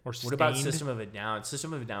 Or What about Stained? System of a Down?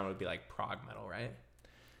 System of a Down would be like prog metal, right?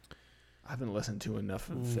 I haven't listened to enough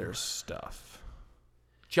of their stuff.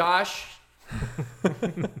 Josh,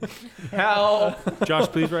 help! Josh,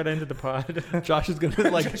 please write into the pod. Josh is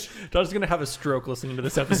gonna have a stroke listening to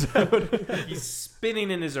this episode. He's spinning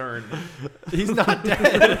in his urn. He's not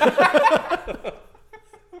dead.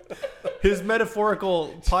 His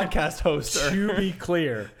metaphorical podcast host. To be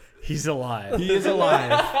clear, he's alive. He is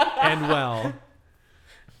alive and well.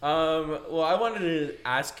 Well, I wanted to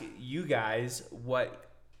ask you guys what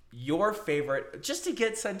your favorite, just to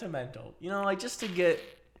get sentimental, like just to get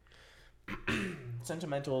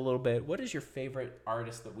sentimental a little bit. What is your favorite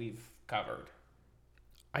artist that we've covered?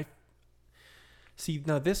 See,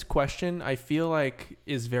 now this question I feel like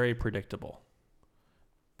is very predictable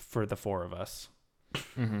for the four of us.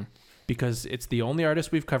 Because it's the only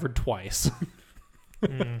artist we've covered twice.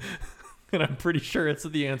 And I'm pretty sure it's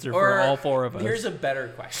the answer for all four of us. Here's a better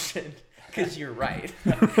question, because you're right.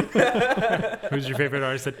 Who's your favorite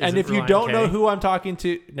artist? That And isn't if you Relient don't K? know who I'm talking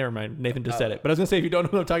to, never mind. Nathan just said it. But I was going to say, if you don't know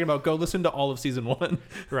who I'm talking about, go listen to all of season 1.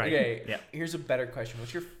 Right. Okay, Yeah. Here's a better question.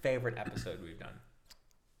 What's your favorite episode we've done?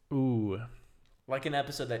 Ooh. Like an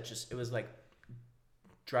episode that it was like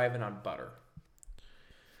driving on butter.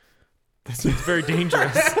 It's very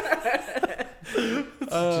dangerous.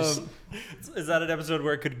 Is that an episode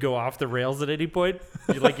where it could go off the rails at any point?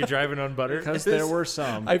 You're driving on butter? Because there were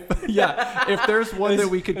some. Yeah. If there's one that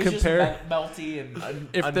we could It was compare. just melty and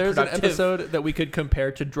If there's an unproductive. episode that we could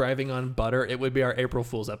compare to driving on butter, it would be our April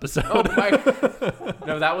Fool's episode. Oh my!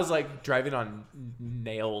 No, that was like driving on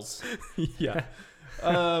nails. Yeah.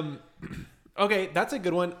 Okay, that's a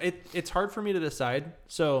good one. It's hard for me to decide.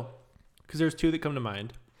 So, because there's two that come to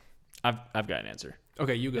mind. I've got an answer.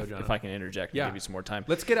 Okay, you go, John. If I can interject and Yeah. give you some more time.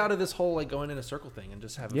 Let's get out of this whole like going in a circle thing and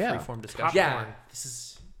just have a Yeah. free-form discussion. Yeah, this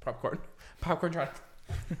is popcorn. Popcorn. John.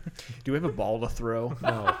 Do we have a ball to throw?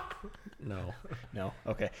 No. No.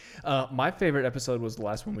 Okay. My favorite episode was the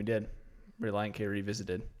last one we did, Relient K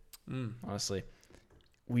Revisited. Honestly,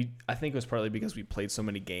 I think it was partly because we played so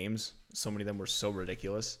many games. So many of them were so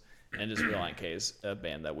ridiculous, and just Relient K is a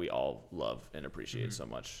band that we all love and appreciate so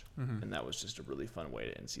much, and that was just a really fun way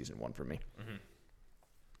to end season 1 for me.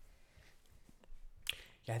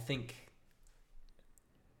 Yeah, I think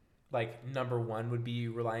like number 1 would be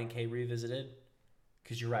Relient K Revisited,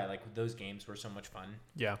 because you're right, like those games were so much fun.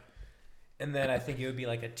 Yeah. And then I think it would be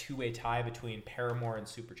like a 2-way tie between Paramore and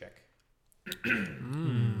Superchick.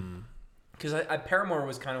 Because Paramore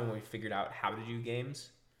was kind of when we figured out how to do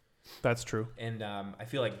games. That's true. And I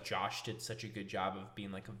feel like Josh did such a good job of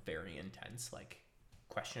being like a very intense like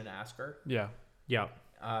question asker. Yeah. Yeah.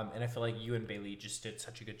 And I feel like you and Bailey just did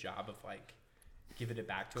such a good job of like giving it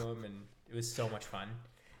back to him, and it was so much fun.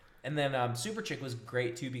 And then Superchick was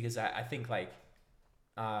great too, because I think like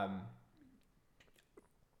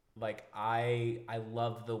I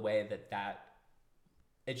love the way that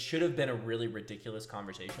it should have been a really ridiculous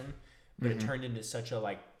conversation, but it turned into such a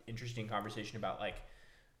like interesting conversation about like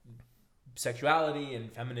sexuality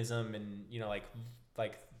and feminism and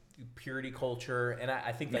like purity culture. And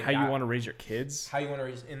I think like how you want to raise your kids. how you want to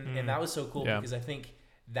raise, and that was so cool Yeah. because I think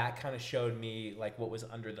that kind of showed me like what was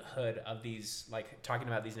under the hood of these, like talking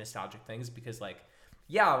about these nostalgic things, because like,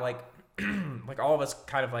 yeah, like like all of us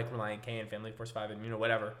kind of like Relient K and Family Force 5 and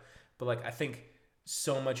whatever, but like I think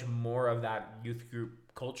so much more of that youth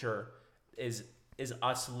group culture is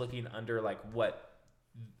us looking under like what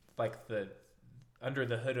like the under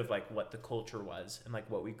the hood of like what the culture was and like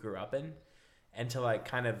what we grew up in, and to like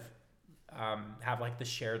kind of have like the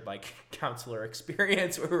shared like counselor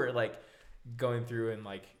experience where we're like going through and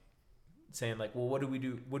like saying like, well, what do we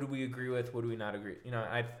do? What do we agree with? What do we not agree?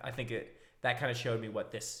 I think that kind of showed me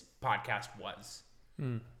what this podcast was.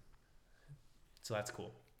 So that's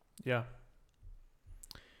cool. Yeah.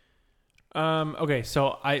 Okay,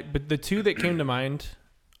 so but the two that came to mind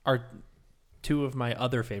are two of my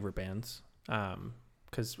other favorite bands.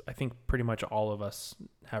 Because I think pretty much all of us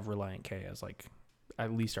have Relient K as like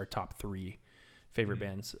at least our top 3 favorite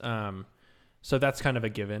bands. So that's kind of a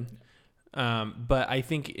given. But I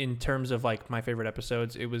think in terms of like my favorite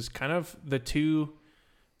episodes, it was kind of the two.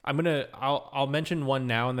 I'll mention one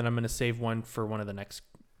now, and then I'm gonna save one for one of the next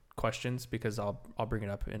questions, because I'll bring it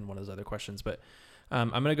up in one of those other questions. But I'm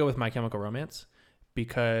gonna go with My Chemical Romance,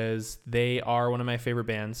 because they are one of my favorite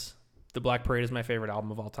bands. The Black Parade is my favorite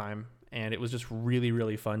album of all time, and it was just really,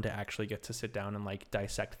 really fun to actually get to sit down and like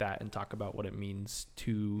dissect that and talk about what it means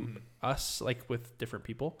to us, like with different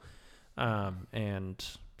people. And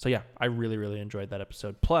so yeah, I really, really enjoyed that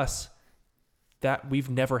episode. Plus, that we've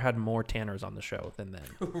never had more Tanners on the show than then.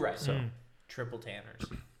 Right. So Triple Tanners.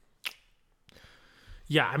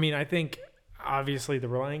 Yeah, I mean, I think obviously the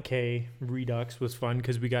Relient K Redux was fun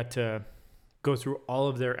because we got to go through all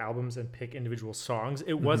of their albums and pick individual songs.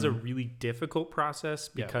 It was a really difficult process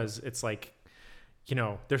because it's like,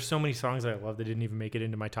 there's so many songs that I love that didn't even make it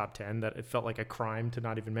into my top 10 that it felt like a crime to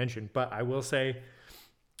not even mention. But I will say,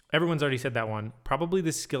 everyone's already said that one. Probably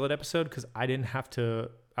the Skillet episode, because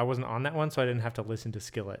I wasn't on that one, so I didn't have to listen to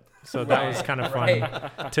Skillet. So that was kind of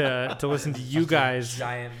fun to listen to you guys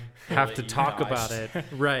Giant have to bullet, talk you about guys. it.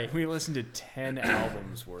 Right. We listened to 10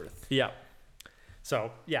 albums worth. Yeah.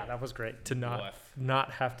 So yeah, that was great to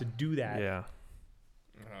not have to do that. yeah,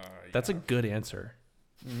 that's a good answer.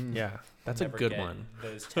 Yeah, that's a Never good get one.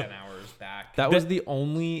 Those 10 hours back. That was the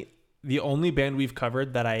only band we've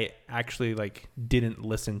covered that I actually like didn't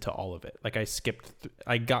listen to all of it. Like I skipped.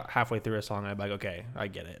 I got halfway through a song. I'm like, okay, I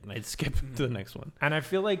get it, and I'd skip to the next one. And I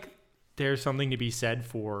feel like there's something to be said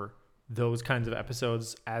for those kinds of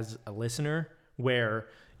episodes as a listener, where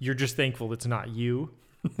you're just thankful it's not you,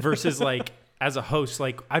 versus like as a host.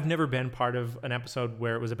 Like I've never been part of an episode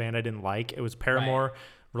where it was a band I didn't like. It was Paramore,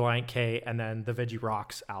 Relient K, and then the Veggie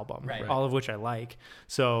Rocks album, Right. all of which I like.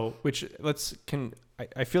 So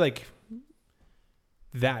I feel like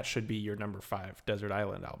that should be your number 5 Desert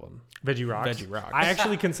Island album. Veggie Rocks. Veggie Rocks. I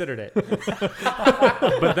actually considered it.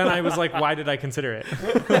 But then I was like, why did I consider it?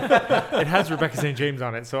 It has Rebecca St. James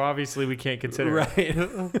on it, so obviously we can't consider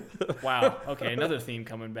it. Wow. Okay, another theme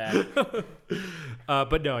coming back.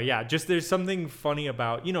 But no, yeah, just there's something funny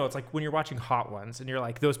about, it's like when you're watching Hot Ones and you're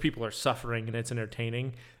like, those people are suffering and it's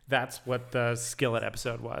entertaining. That's what the Skillet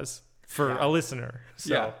episode was for a listener.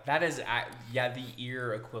 So That is, the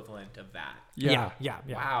ear equivalent of that. yeah.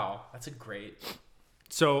 Wow. That's a great.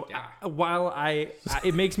 So while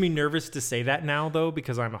it makes me nervous to say that now, though,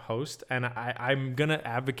 because I'm a host, and I'm going to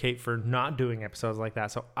advocate for not doing episodes like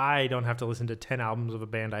that, so I don't have to listen to 10 albums of a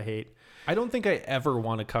band I hate. I don't think I ever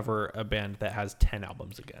want to cover a band that has 10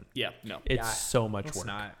 albums again. Yeah, no. It's so much It's work.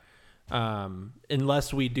 not.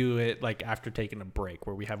 Unless we do it like after taking a break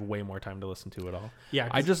where we have way more time to listen to it all. Yeah,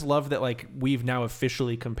 I just love that like we've now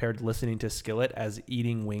officially compared listening to Skillet as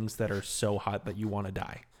eating wings that are so hot that you want to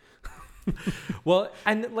die. Well,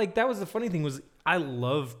 and like that was the funny thing was I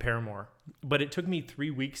love Paramore, but it took me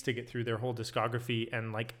 3 weeks to get through their whole discography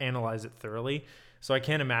and like analyze it thoroughly. So I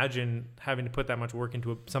can't imagine having to put that much work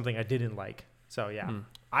into something I didn't like. So yeah,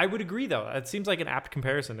 I would agree though. It seems like an apt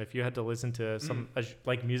comparison. If you had to listen to some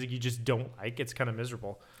like music you just don't like, it's kind of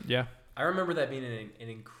miserable. Yeah. I remember that being an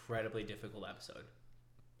incredibly difficult episode.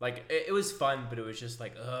 Like it was fun, but it was just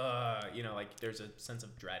like, like there's a sense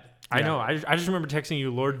of dread. I know. I just remember texting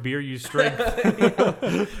you, Lord Beer, you strength.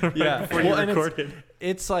 Yeah. Before you and recorded.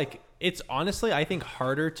 it's like, it's honestly, I think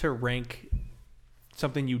harder to rank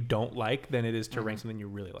something you don't like than it is to rank something you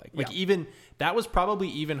really like. Like even, that was probably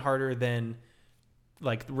even harder than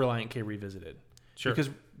like Relient K Revisited. Sure. Because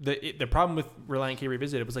the problem with Relient K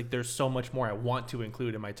Revisited was like, there's so much more I want to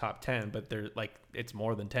include in my top 10, but they're like, it's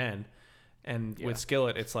more than 10. And with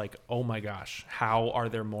Skillet, it's like, oh my gosh, how are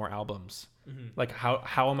there more albums? Like,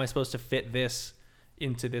 how am I supposed to fit this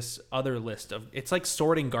into this other list of? It's like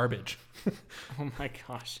sorting garbage. Oh my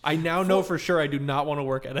gosh. I now know for sure I do not want to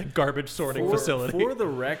work at a garbage sorting facility. For the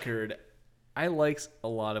record, I like a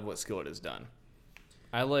lot of what Skillet has done.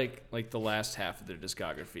 I like the last half of their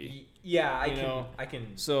discography. Yeah, I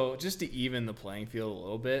can. So just to even the playing field a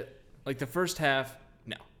little bit, like the first half,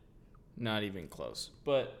 no, not even close.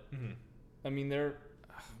 But I mean, they're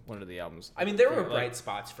what are the albums? I mean, there were They're, bright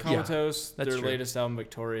spots for Comatose, that's their true. latest album,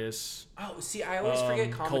 Victorious. Oh, see, I always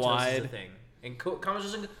forget Comatose is a Collide. thing. And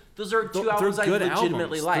Comatose, those are two They're albums I good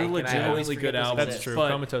legitimately albums. like. They're and I legitimately always good forget those albums. exist. True. But-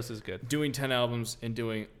 Comatose is good. Doing 10 albums and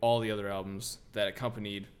doing all the other albums that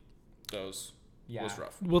accompanied those was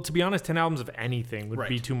rough. Well, to be honest, 10 albums of anything would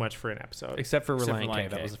be Right. too much for an episode. Except for Except for Relient K. Relient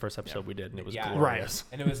That K. was the first episode we did, and it was Yeah. glorious.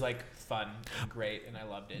 And it was like fun and great, and I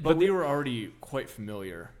loved it. But we were already quite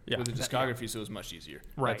familiar Yeah. with the discography, so it was much easier.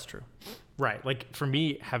 Right. That's true. Right. Like for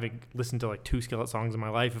me, having listened to like 2 Skillet songs in my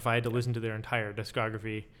life, if I had to listen to their entire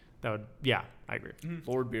discography, that would, I agree.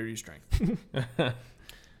 Lord Beer You Strength.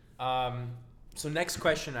 So next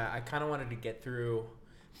question, I kind of wanted to get through,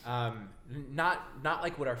 not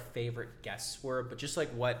like what our favorite guests were, but just like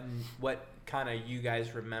what kind of you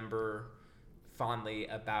guys remember fondly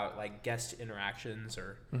about like guest interactions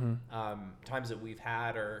or times that we've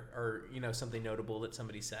had or something notable that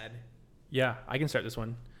somebody said. Yeah, I can start this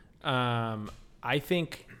one. I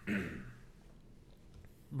think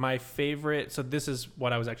my favorite. So this is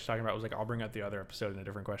what I was actually talking about. Was like I'll bring up the other episode in a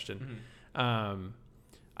different question.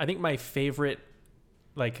 I think my favorite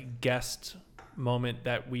like guest moment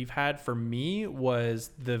that we've had for me was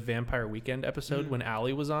the Vampire Weekend episode when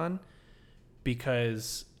Allie was on,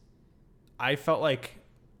 because I felt like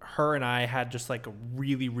her and I had just like a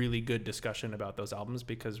really, really good discussion about those albums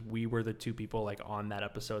because we were the two people like on that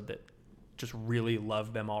episode that just really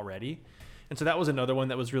loved them already. And so that was another one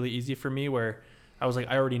that was really easy for me where I was like,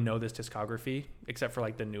 I already know this discography except for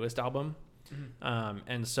like the newest album.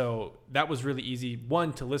 And so that was really easy,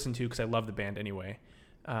 one, to listen to because I love the band anyway.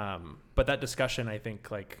 But that discussion I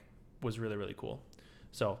think like was really, really cool.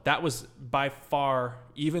 So that was by far,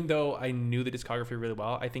 even though I knew the discography really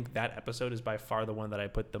well, I think that episode is by far the one that I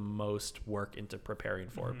put the most work into preparing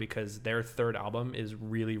for because their third album is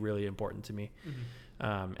really, really important to me.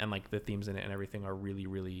 And like the themes in it and everything are really,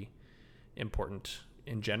 really important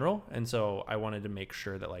in general. And so I wanted to make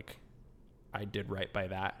sure that like I did right by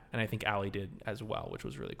that. And I think Allie did as well, which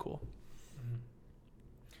was really cool.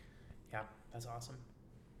 Yeah, that's awesome.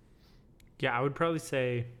 Yeah, I would probably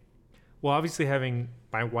say, well, obviously having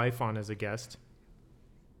my wife on as a guest.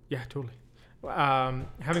 Yeah, totally.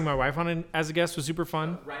 Having my wife on as a guest was super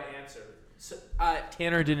fun. Right answer. So,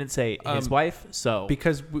 Tanner didn't say his wife, so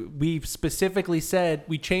Because we specifically said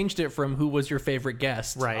we changed it from who was your favorite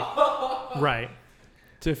guest Right. Right.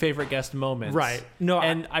 to favorite guest moments. Right. No,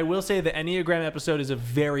 And I will say the Enneagram episode is a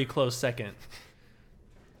very close second.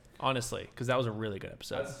 Honestly, because that was a really good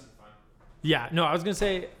episode. Yeah, no, I was gonna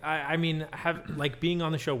say, I mean, being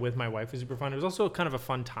on the show with my wife was super fun. It was also kind of a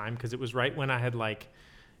fun time because it was right when I had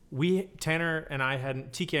TK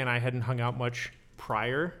and I hadn't hung out much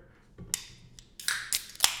prior,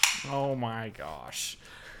 Oh my gosh.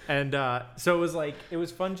 and so it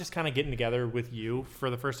was fun just kind of getting together with you for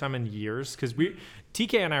the first time in years because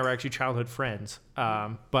TK and I were actually childhood friends,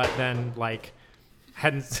 but then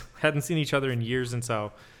hadn't seen each other in years, and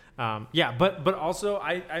so yeah. But also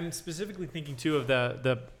I'm specifically thinking too of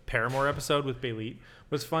the Paramore episode with Baylit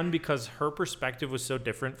was fun because her perspective was so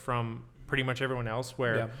different from pretty much everyone else,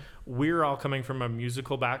 where we're all coming from a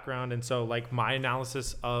musical background, and so like my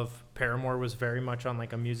analysis of Paramore was very much on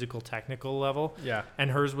like a musical technical level,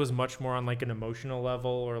 and hers was much more on like an emotional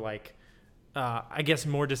level, or like I guess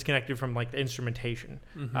more disconnected from like the instrumentation.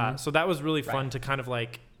 So that was really fun to kind of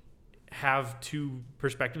like have two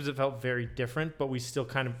perspectives that felt very different, but we still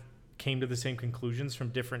kind of came to the same conclusions from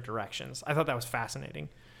different directions. I thought that was fascinating.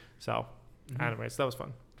 So anyways, that was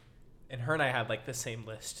fun. And her and I had like the same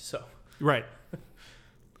list, so Right.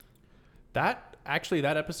 That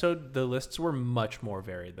episode, the lists were much more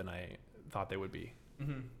varied than I thought they would be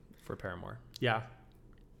for Paramore. Yeah.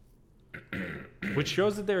 Which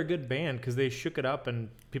shows that they're a good band because they shook it up and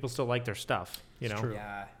people still like their stuff. You know. true.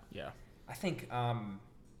 yeah. I think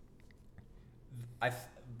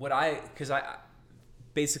because I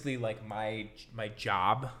basically like my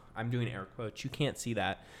job. I'm doing air quotes. You can't see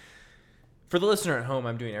that. For the listener at home,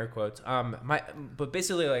 I'm doing air quotes. But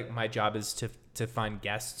basically, like my job is to find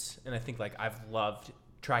guests, and I think like I've loved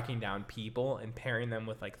tracking down people and pairing them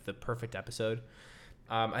with like the perfect episode.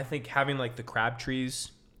 I think having like the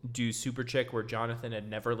Crabtrees do Super Chick, where Jonathan had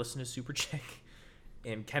never listened to Super Chick,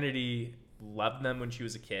 and Kennedy loved them when she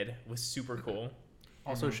was a kid, was super cool.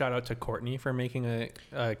 Also, shout out to Courtney for making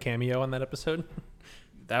a cameo on that episode.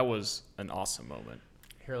 That was an awesome moment.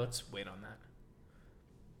 Here, let's wait on that.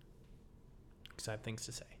 Because I have things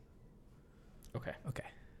to say. Okay.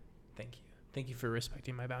 Thank you. Thank you for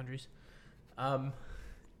respecting my boundaries.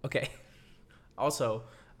 Okay. Also,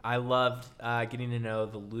 I loved getting to know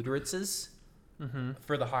the Luderitzes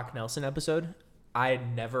for the Hawk Nelson episode. I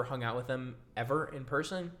had never hung out with them ever in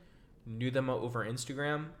person. Knew them over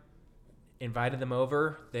Instagram. Invited them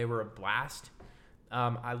over. They were a blast.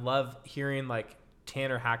 I love hearing like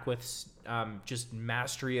Tanner Hackwith's just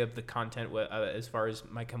mastery of the content as far as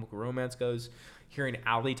My Chemical Romance goes. Hearing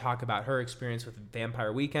Allie talk about her experience with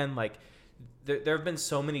Vampire Weekend. Like, there have been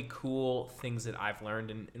so many cool things that I've learned.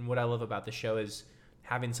 And what I love about the show is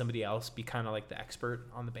having somebody else be kind of like the expert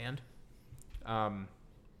on the band.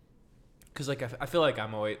 Because, like, I feel like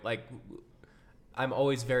I'm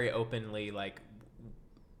always very openly, like,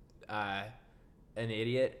 an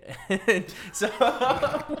idiot. So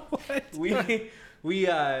we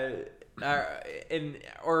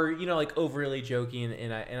or you know, like overly joking,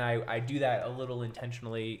 and I do that a little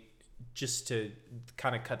intentionally just to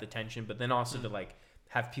kind of cut the tension, but then also to like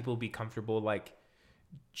have people be comfortable like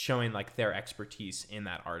showing like their expertise in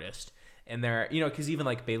that artist. And they're, you know, because even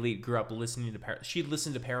like Baylit grew up listening to she'd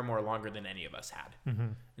listened to Paramore longer than any of us had,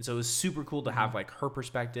 and so it was super cool to have like her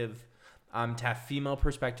perspective. To have female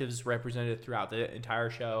perspectives represented throughout the entire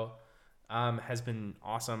show has been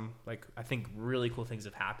awesome. Like, I think really cool things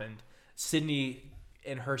have happened. Sydney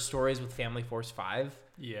and her stories with Family Force 5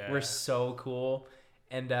 were so cool.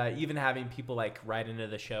 And even having people like write into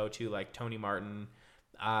the show too, like Tony Martin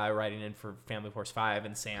writing in for Family Force 5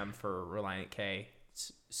 and Sam for Reliant K.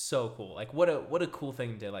 It's so cool. Like, what a cool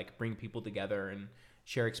thing to like bring people together and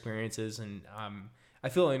share experiences. And I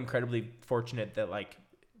feel incredibly fortunate that like,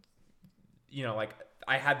 you know, like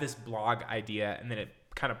I had this blog idea and then it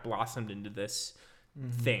kind of blossomed into this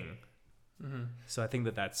thing. So I think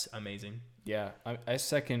that that's amazing. Yeah, I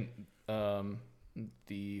second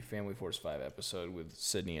the Family Force 5 episode with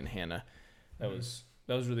Sydney and Hannah. That was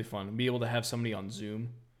really fun. Be able to have somebody on Zoom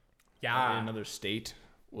in another state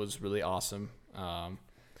was really awesome. I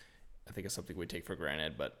think it's something we take for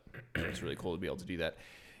granted, but it's really cool to be able to do that.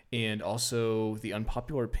 And also the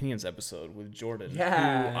Unpopular Opinions episode with Jordan, who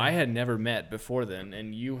I had never met before then,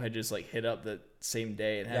 and you had just like hit up the same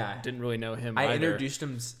day and didn't really know him either. I introduced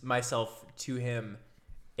myself to him,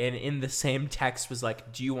 and in the same text was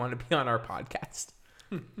like, "Do you want to be on our podcast?"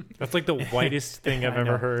 That's like the whitest thing I've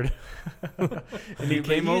ever heard. And he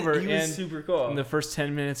came over, he was and super cool. in the first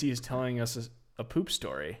 10 minutes, he was telling us a poop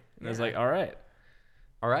story, and I was like, "All right."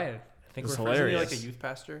 I think It's we're hilarious. Isn't he like a youth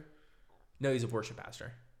pastor? No, he's a worship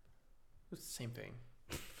pastor. It's the same thing.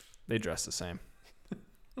 They dress the same.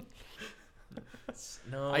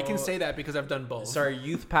 No, I can say that because I've done both. Sorry,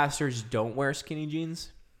 youth pastors don't wear skinny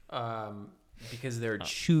jeans because they're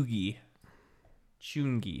chungy.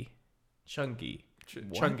 Chungus.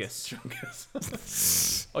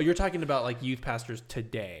 Oh, you're talking about like youth pastors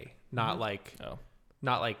today, not like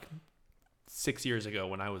 6 years ago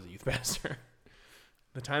when I was a youth pastor.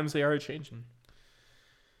 The times they are changing.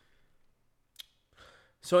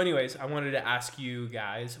 So anyways, I wanted to ask you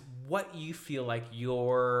guys what you feel like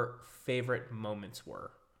your favorite moments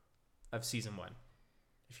were of season 1.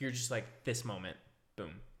 If you're just like this moment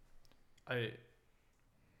Boom.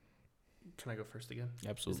 Can I go first again?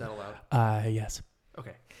 Absolutely. Is that allowed? Yes.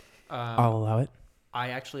 Okay. I'll allow it. I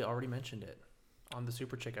actually already mentioned it on the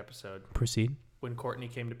Super Chick episode Proceed. when Courtney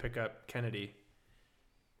came to pick up Kennedy,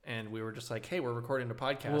 and we were just like, "Hey, we're recording a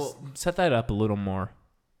podcast." Well, set that up a little more.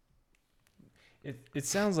 It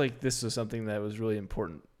sounds like this was something that was really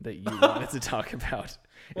important that you wanted to talk about.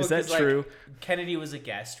 Well, Is that 'cause, like, true? Kennedy was a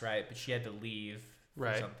guest, right? But she had to leave for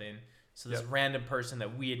Right. something. So this random person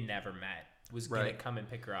that we had never met was going to come and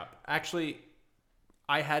pick her up. Actually,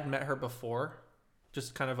 I had met her before,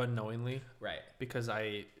 just kind of unknowingly, Right. because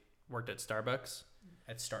I worked at Starbucks,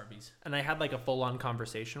 At Starbucks. and I had like a full-on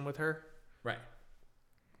conversation with her Right.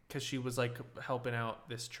 because she was like helping out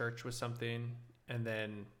this church with something, and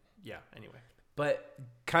then anyway. But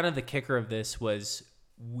kind of the kicker of this was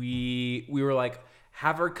we were like,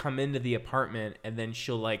 have her come into the apartment and then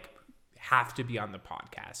she'll like have to be on the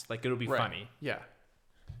podcast. Like it'll be funny. Yeah,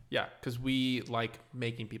 because we like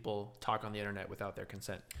making people talk on the internet without their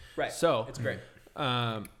consent. Right. So It's great.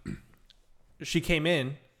 she came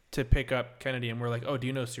in to pick up Kennedy, and we're like, "Oh, do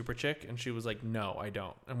you know Super Chick?" And she was like, "No, I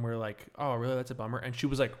don't." And we're like, "Oh, really? That's a bummer." And she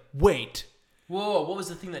was like, "Wait." Whoa, what was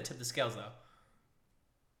the thing that tipped the scales though?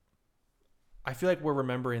 I feel like we're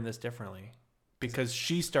remembering this differently because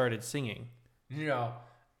she started singing. No.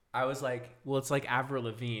 I was like, well, it's like Avril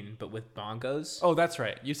Lavigne, but with bongos. Oh, that's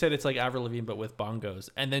right. You said it's like Avril Lavigne, but with bongos.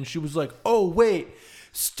 And then she was like, "Oh, wait,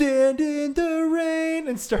 stand in the rain,"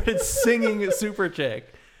 and started singing Super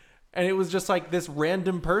Chick. And it was just like this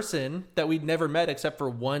random person that we'd never met except for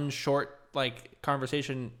one short like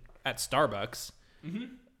conversation at Starbucks. Mm-hmm.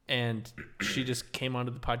 And she just came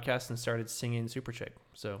onto the podcast and started singing Super Chick.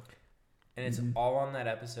 So, And it's all on that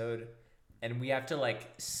episode. And we have to like,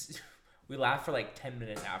 we laugh for like 10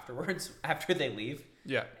 minutes afterwards after they leave.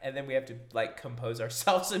 yeah. And then we have to like compose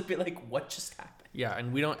ourselves and be like, what just happened? Yeah.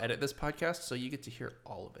 And we don't edit this podcast, so you get to hear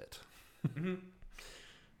all of it.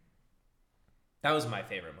 That was my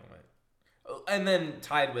favorite moment. Oh, and then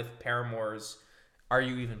tied with Paramore's Are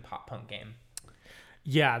You Even Pop Punk game.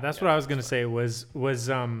 Yeah, that's what I was gonna say was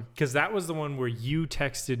because that was the one where you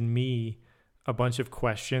texted me a bunch of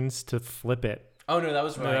questions to flip it. Oh, no, that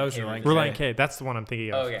was Reliant that was K. Reliant Reliant K. That's the one I'm thinking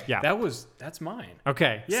of. Oh, okay. Yeah. That's mine.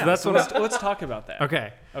 Okay. Yeah. So that's what. let's talk about that.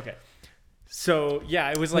 Okay. Okay. So yeah,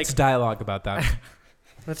 it was like Let's dialogue about that.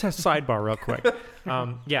 let's have sidebar real quick.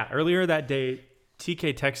 Yeah, earlier that day,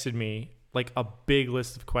 TK texted me like a big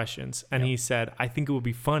list of questions, and he said, "I think it would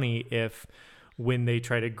be funny if." When they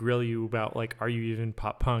try to grill you about like, are you even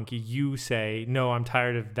pop punk? You say, no, I'm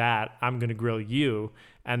tired of that. I'm going to grill you.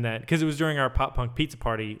 And then, cause it was during our pop punk pizza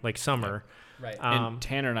party, like summer. Right. And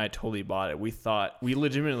Tanner and I totally bought it. We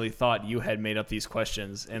legitimately thought you had made up these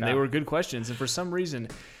questions, and they were good questions. And for some reason,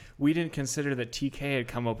 we didn't consider that TK had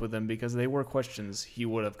come up with them because they were questions he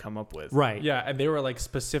would have come up with. Right. Yeah. And they were like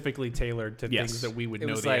specifically tailored to Yes. things that we would It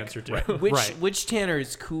know was the like, answer to. right. Which Tanner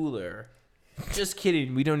is cooler? Just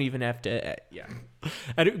kidding. We don't even have to. Yeah.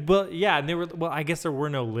 And and they were, I guess there were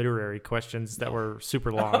no literary questions that were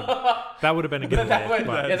super long. That would have been a good that way. would,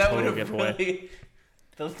 but- yeah, that total would have giveaway. really.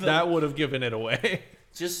 That would have given it away.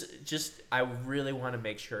 Just, I really want to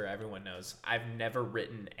make sure everyone knows I've never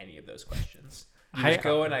written any of those questions. I- I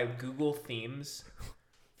go and I Google themes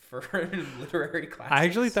for literary classes. I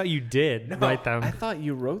actually thought you did write them. I thought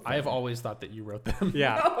you wrote them. I have always thought that you wrote them.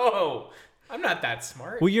 Yeah. No, I'm not that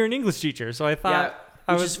smart. Well, you're an English teacher, so I thought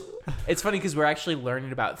I which was. is- it's funny because we're actually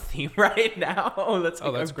learning about theme right now. That's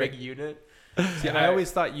like that's a great. big unit. See, I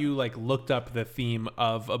always thought you like looked up the theme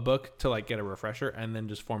of a book to like get a refresher and then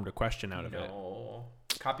just formed a question out of it. No.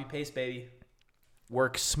 Copy paste, baby.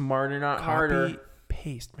 Work smarter, not harder. Copy,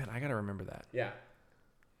 paste. Man, I got to remember that. Yeah.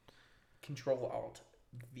 Control Alt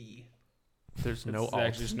V. There's no It's alt.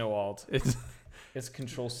 actually just no alt. It's It's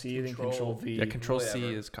Control C then Control- Control V. yeah, Control C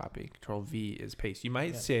whatever. is copy, Control V is paste. You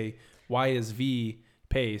might say, why is V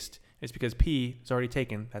paste? It's because P is already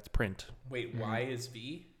taken. That's print. Wait, Y is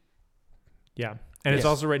V? Yeah. And it's Yes.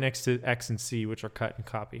 also right next to X and C, which are cut and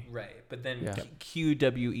copy. Right. But then Yeah.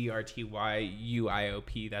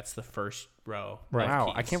 QWERTYUIOP, that's the first row. Right. of Wow,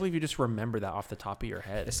 keys. I can't believe you just remember that off the top of your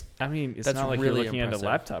head. It's That's not like really you're looking impressive. at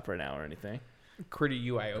a laptop right now or anything. Critter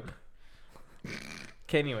UIOP.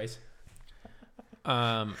 Okay, anyways.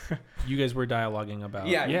 You guys were dialoguing about.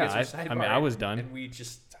 Yeah, you yeah, guys were I mean, I sidebarring, was done. And we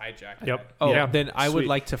just hijacked Yep. that. Oh, Yeah. then I would Sweet.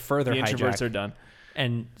 like to further The introverts hijack. are done.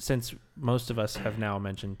 And since most of us have now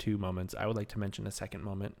mentioned 2 moments, I would like to mention a second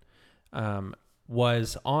moment.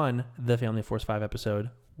 Was on the Family Force 5 episode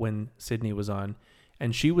when Sydney was on,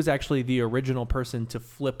 and she was actually the original person to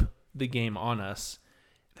flip the game on us,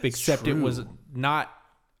 except it was not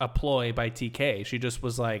a ploy by TK. She just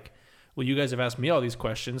was like, well, you guys have asked me all these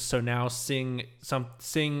questions, so now say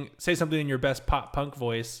something in your best pop punk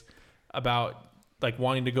voice about like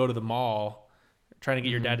wanting to go to the mall, trying to get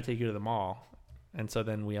your dad to take you to the mall. And so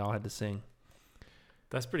then we all had to sing.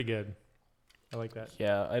 That's pretty good. I like that.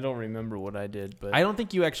 Yeah, I don't remember what I did, but I don't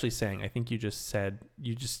think you actually sang. I think you just said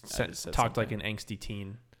talked like something. an angsty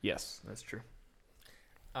teen. Yes, that's true.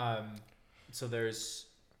 So there's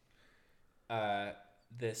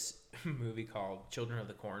this movie called Children of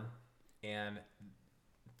the Corn, and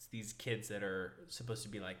it's these kids that are supposed to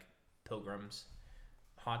be like pilgrims,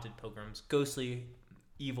 haunted pilgrims, ghostly,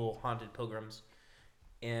 evil haunted pilgrims.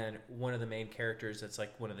 And one of the main characters, that's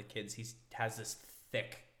like one of the kids, he has this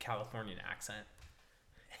thick Californian accent,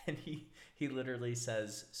 and he literally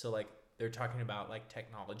says, so like they're talking about like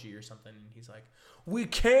technology or something, and he's like, "We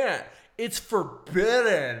can't, it's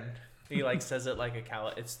forbidden." He like says it like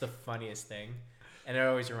it's the funniest thing, and it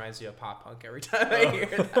always reminds me of pop punk every time I hear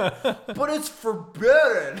that. But it's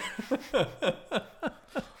forbidden.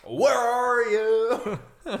 Where are you?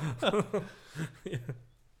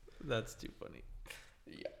 That's too funny.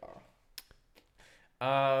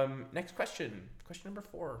 Yeah. Next question. Question number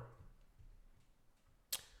 4.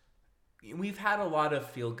 We've had a lot of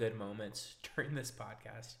feel-good moments during this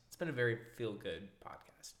podcast. It's been a very feel-good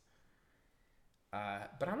podcast.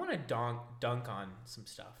 But I want to dunk on some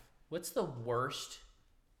stuff. What's the worst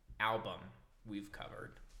album we've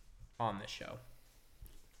covered on this show?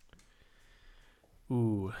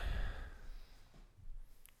 Ooh.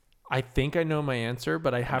 I think I know my answer,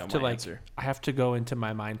 but I have to go into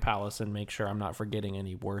my mind palace and make sure I'm not forgetting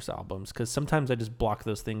any worse albums, because sometimes I just block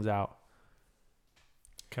those things out.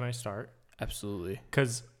 Can I start? Absolutely.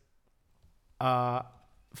 Because,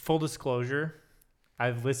 full disclosure,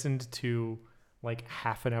 I've listened to like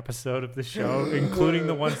half an episode of the show, including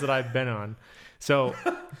the ones that I've been on. So,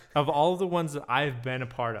 of all the ones that I've been a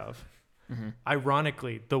part of,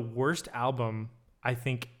 ironically, the worst album I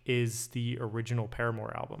think is the original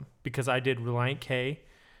Paramore album, because I did Relient K,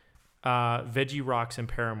 Veggie Rocks, and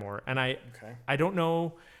Paramore. And I don't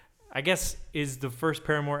know, I guess, is the first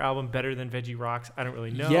Paramore album better than Veggie Rocks? I don't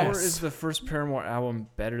really know. Or is the first Paramore album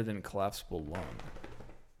better than Collapsible Lung?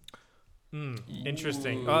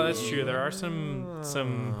 Interesting. Oh, that's true. There are some.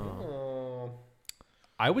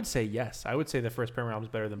 I would say yes. I would say the first Paramore album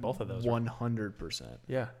is better than both of those. 100%.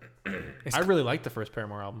 Yeah. I really like the first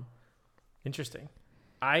Paramore album. Interesting.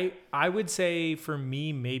 I would say for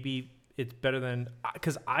me, maybe it's better than,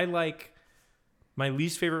 because I like, my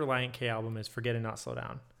least favorite Relient K album is Forget and Not Slow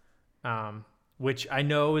Down, which I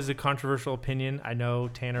know is a controversial opinion. I know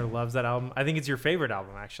Tanner loves that album. I think it's your favorite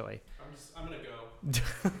album, actually. I'm gonna go.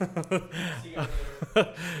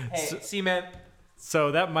 Hey, see, man. So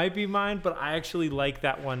that might be mine, but I actually like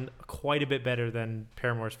that one quite a bit better than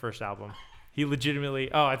Paramore's first album. He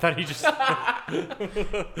legitimately... Oh, I thought he just...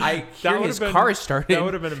 I hear his car starting. That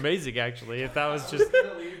would have been amazing, actually, if that was just... I'm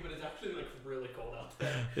gonna leave, but it's actually like really cold out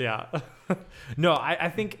there. Yeah. No, I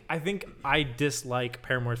think I dislike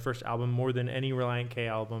Paramore's first album more than any Relient K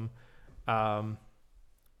album. And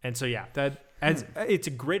so, yeah, it's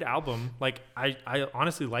a great album. Like, I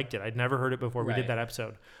honestly liked it. I'd never heard it before we did that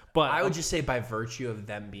episode. But I would just say by virtue of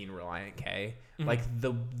them being Relient K, like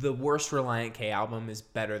the worst Relient K album is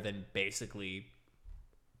better than basically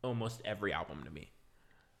almost every album to me.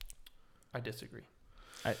 I disagree.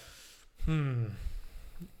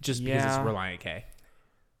 Just because it's Relient K.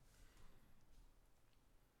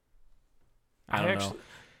 I don't know.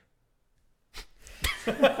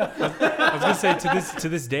 I was gonna say to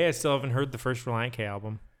this day, I still haven't heard the first Relient K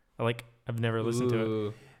album. I've never listened to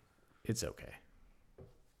it. It's okay.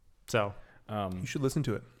 So You should listen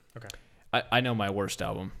to it. okay. I know my worst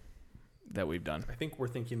album that we've done. I think we're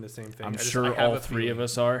thinking the same thing. I'm sure all three of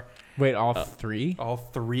us are. Wait, all three? All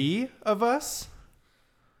three of us?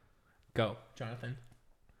 Go, Jonathan.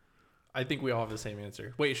 I think we all have the same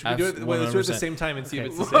answer. Wait, should we do it? Wait, let's do it at the same time and see if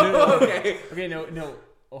it's the Okay. same. Okay. Okay, no.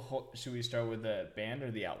 Should we start with the band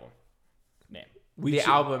or the album name? The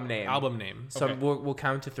album name. Album name. So Okay. we'll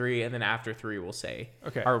count to 3, and then after 3, we'll say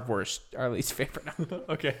Okay. our least favorite album.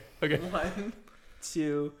 Okay. Okay. 1,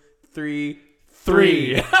 2, 3.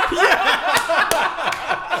 3. Shoot,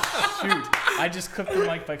 I just clipped the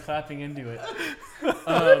mic by clapping into it.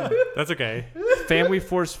 That's okay. Family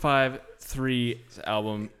Force 5-3's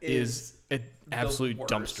album is an absolute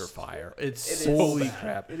worst. dumpster fire. It's Holy so bad.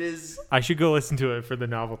 crap. It is I should go listen to it for the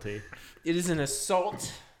novelty. an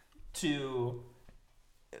assault to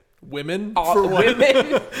Women? all For what?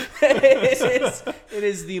 women. it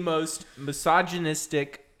is the most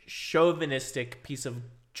misogynistic, chauvinistic piece of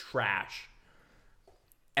trash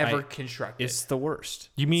ever constructed. It's the worst.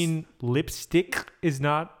 You mean lipstick is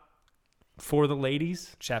not for the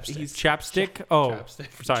ladies? Chapstick. Chapstick.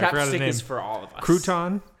 Chapstick. Sorry, I forgot his Chapstick name. is for all of us.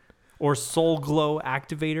 Crouton or Soul Glow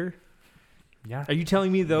Activator. Yeah. Are you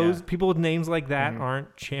telling me those Yeah. people with names like that Mhm.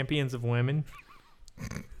 aren't champions of women? I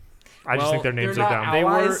just Well, think their names they're are not dumb. They were,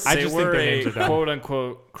 Allies? I they just think were their names a are dumb. quote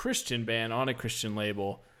unquote Christian band on a Christian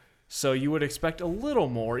label. So you would expect a little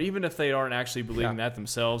more, even if they aren't actually believing that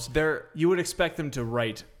themselves. You would expect them to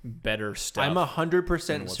write better stuff. I'm 100%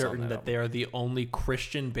 than what's on certain that that album. they are the only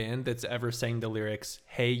Christian band that's ever sang the lyrics,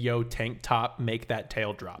 "Hey yo, tank top, make that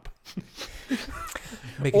tail drop."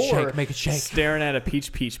 Make Or it shake. Make it shake. Staring at a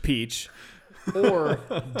peach, peach, peach. Or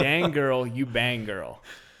dang girl, you bang girl.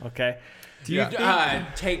 Okay? Do you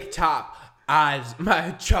take top as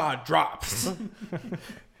my jaw drops?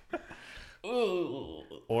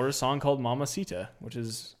 Or a song called Mamacita, which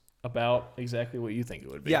is about exactly what you think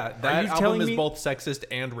it would be. Yeah, that you album telling is me both sexist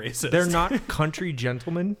and racist. They're not country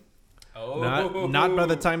gentlemen. not by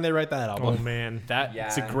the time they write that Oh album. man.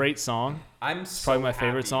 It's a Yeah. great song. I'm It's probably my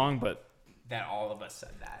favorite happy song, but that all of us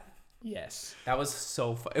said that. yes. That was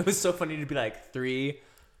so fun. It was so funny to be like three.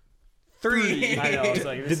 I know. I was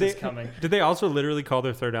like, this is coming. Did they also literally call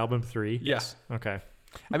their third album 3? Yes. Okay.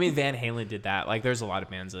 I mean, Van Halen did that. Like, there's a lot of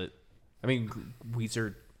bands that. I mean,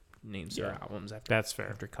 Weezer names their Yeah. albums after That's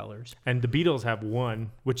fair. colors. And the Beatles have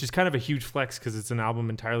one, which is kind of a huge flex because it's an album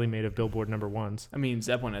entirely made of Billboard number ones. I mean,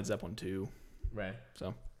 Zeppelin had Zeppelin 2. Right.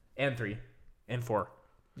 So, And 3. And 4.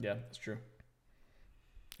 yeah, that's true.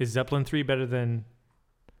 Is Zeppelin 3 better than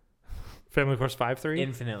Family Course 5 3?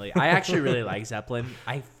 Infinitely. I actually really like Zeppelin.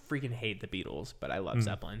 I freaking hate the Beatles, but I love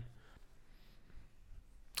Zeppelin.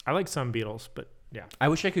 I like some Beatles, but yeah. I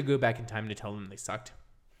wish I could go back in time to tell them they sucked.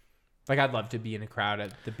 Like, I'd love to be in a crowd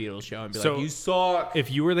at the Beatles show and be So- like, you suck. If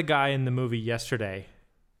you were the guy in the movie yesterday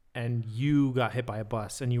and you got hit by a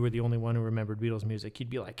bus and you were the only one who remembered Beatles music, you'd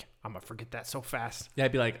be like, I'm going to forget that so fast. Yeah,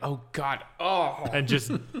 I'd be like, oh, God. Oh. And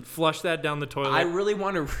just flush that down the toilet. I really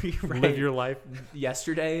want to live rewrite your life.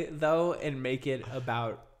 yesterday, though, and make it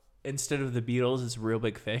about, instead of the Beatles, it's Real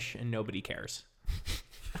Big Fish and nobody cares.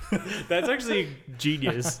 That's actually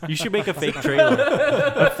genius. You should make a fake trailer.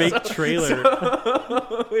 A fake trailer.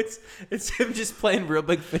 it's him just playing Real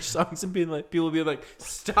Big Fish songs and being like, people being like,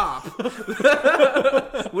 stop.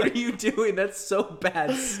 What are you doing? That's so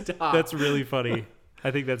bad. Stop. That's really funny.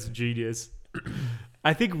 I think that's genius.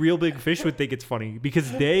 I think Real Big Fish would think it's funny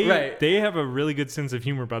because Right. they have a really good sense of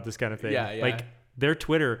humor about this kind of thing. Yeah, yeah. Like their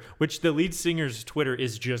Twitter, which the lead singer's Twitter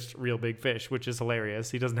is just Real Big Fish, which is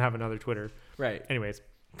hilarious. He doesn't have another Twitter. right. Anyways,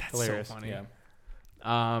 That's hilarious. so funny.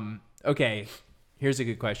 Yeah. Okay. Here's a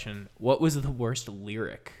good question. What was the worst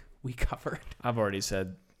lyric we covered? I've already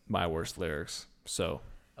said my worst lyrics. So,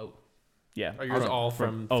 Oh, yeah. Are yours all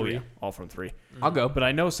from 3? yeah. All from 3. I'll go. But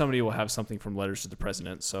I know somebody will have something from Letters to the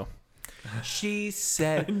President, so. She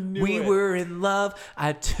said we were in love.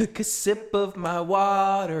 I took a sip of my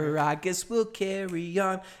water. I guess we'll carry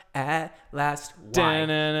on at last. Why?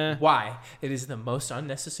 Da-na-na. Why? It is the most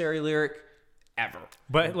unnecessary lyric ever.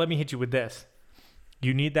 But let me hit you with this.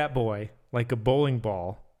 You need that boy like a bowling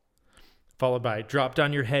ball, followed by dropped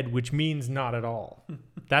on your head, which means not at all.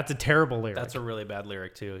 That's a terrible lyric. That's a really bad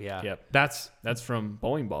lyric too. Yeah. Yep. That's That's from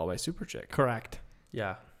Bowling Ball by Super Chick. correct.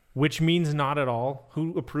 Yeah. Which means not at all.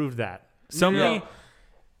 Who approved that? Somebody.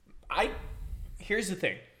 No. Here's the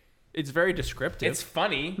thing. It's very descriptive. It's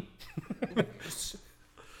funny.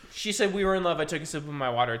 She said we were in love. I took a sip of my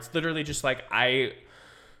water. It's literally just like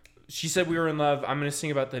She said we were in love. I'm gonna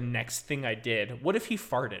sing about the next thing I did. What if he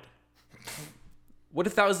farted? What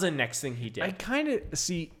if that was the next thing he did? I kind of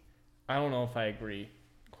see. I don't know if I agree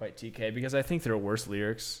quite, TK, because I think there are worse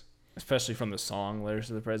lyrics, especially from the song "Letters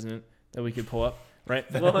to the President" that we could pull up. Right?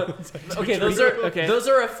 Well, okay, those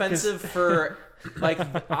are offensive for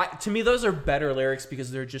like to me. Those are better lyrics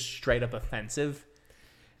because they're just straight up offensive.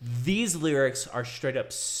 These lyrics are straight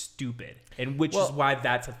up stupid, and which is why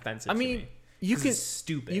that's offensive. I to mean, me. you 'Cause can it's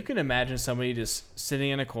stupid. You can imagine somebody just sitting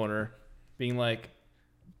in a corner, being like,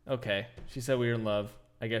 "Okay, she said we were in love.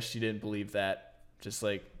 I guess she didn't believe that." Just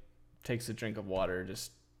like takes a drink of water.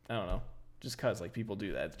 Just I don't know. Just cause like people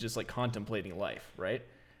do that. Just like contemplating life, right?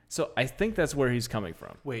 So I think that's where he's coming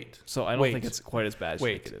from. Wait. So I don't think it's quite as bad as you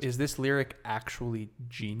Wait. think it is. Is this lyric actually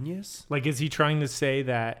genius? Like, is he trying to say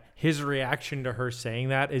that his reaction to her saying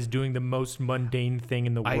that is doing the most mundane thing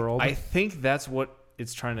in the world? I think that's what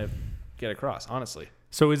it's trying to get across, honestly.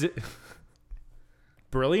 So is it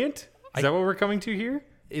brilliant? Is that what we're coming to here?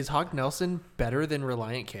 Is Hawk Nelson better than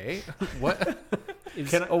Reliant K? What?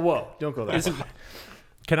 Oh, whoa. Don't go there.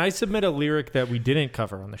 Can I submit a lyric that we didn't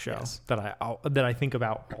cover on the show Yes. that I think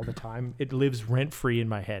about all the time? It lives rent free in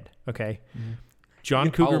my head. Okay, John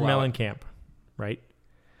I'll Cougar allow it. Mellencamp, right?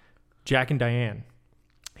 Jack and Diane.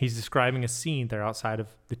 He's describing a scene. They're outside of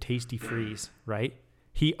the Tasty Freeze, right?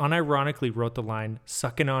 He unironically wrote the line,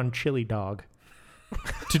 "sucking on chili dog,"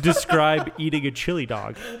 to describe eating a chili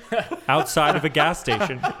dog outside of a gas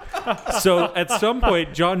station. So at some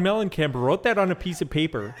point, John Mellencamp wrote that on a piece of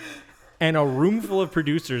paper, and a room full of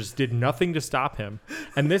producers did nothing to stop him.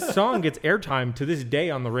 And this song gets airtime to this day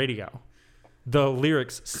on the radio. The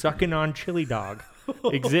lyrics, "sucking on chili dog,"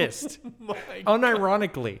 exist.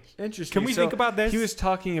 Unironically. Interesting. Can we think about this? He was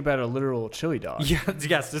talking about a literal chili dog.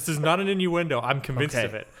 Yes, this is not an innuendo. I'm convinced Okay.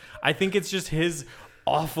 of it. I think it's just his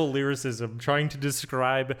awful lyricism trying to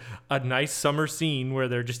describe a nice summer scene where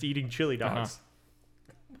they're just eating chili dogs.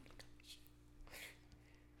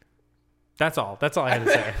 That's all. That's all I had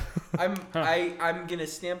to say. I'm gonna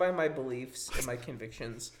stand by my beliefs and my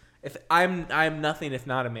convictions. If I'm nothing if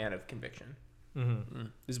not a man of conviction.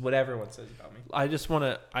 Is what everyone says about me.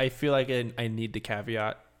 I feel like I need to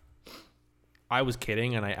caveat. I was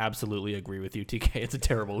kidding, and I absolutely agree with you, TK. It's a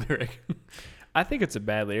terrible lyric. I think it's a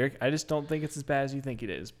bad lyric. I just don't think it's as bad as you think it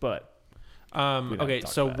is. But Okay,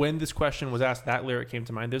 talk so about it. when this question was asked, that lyric came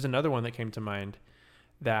to mind. There's another one that came to mind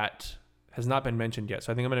that has not been mentioned yet.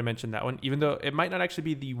 So I think I'm going to mention that one, even though it might not actually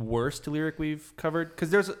be the worst lyric we've covered.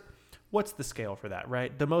 Because what's the scale for that,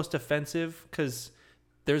 right? The most offensive, because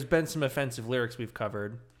there's been some offensive lyrics we've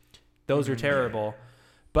covered. Those are terrible.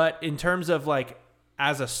 But in terms of like,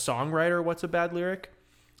 as a songwriter, what's a bad lyric?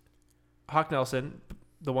 Hawk Nelson,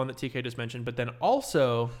 the one that TK just mentioned, but then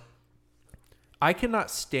also, I cannot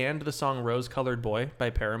stand the song "Rose Colored Boy" by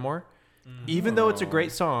Paramore, even though it's a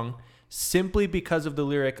great song, simply because of the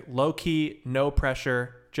lyric "low key, no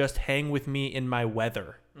pressure, just hang with me in my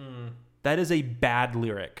weather." That is a bad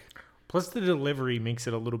lyric. Plus, the delivery makes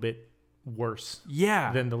it a little bit worse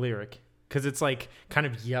Yeah. than the lyric because it's like kind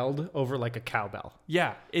of yelled over like a cowbell.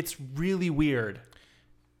 Yeah. It's really weird.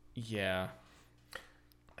 yeah,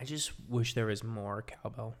 I just wish there was more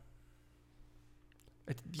cowbell.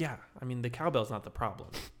 Yeah. I mean, the cowbell's not the problem.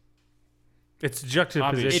 It's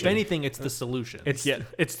juxtaposition. If anything, it's the solution. it's Yeah.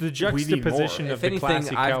 it's the need more. juxtaposition of If the anything,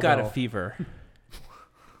 classic I've cowbell. got a fever.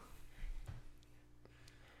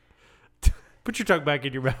 Put your tongue back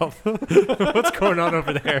in your mouth. What's going on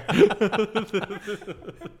over there?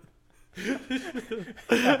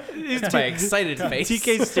 It's my excited face.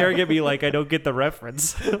 TK's staring at me like I don't get the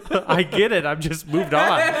reference. I get it. I'm just moved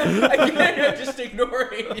on. I'm just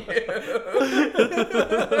ignoring you.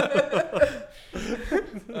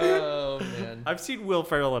 Oh man. I've seen Will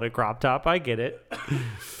Ferrell in a crop top. I get it.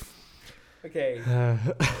 Okay.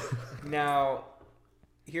 Now,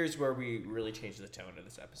 here's where we really change the tone of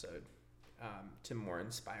this episode to more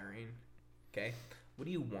inspiring. Okay. What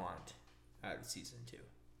do you want out of season 2?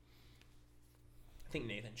 I think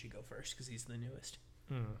Nathan should go first because he's the newest.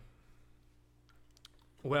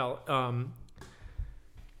 Well,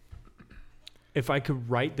 if I could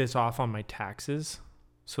write this off on my taxes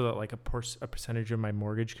so that like a percentage of my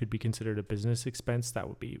mortgage could be considered a business expense,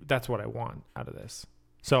 that's what I want out of this.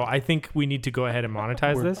 So I think we need to go ahead and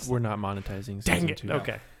monetize this. We're not monetizing. Dang season it. 2.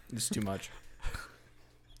 Okay. it's too much.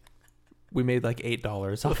 We made like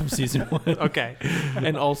 $8 off of season 1. Okay.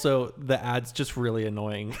 And also the ad's just really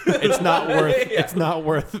annoying. It's not worth it's not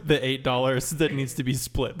worth the $8 that needs to be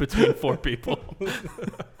split between 4 people.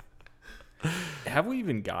 Have we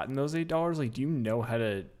even gotten those $8? Like, do you know how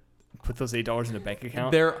to put those $8 in a bank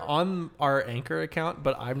account? They're on our Anchor account,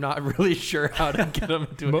 but I'm not really sure how to get them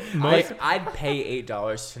to it. I'd pay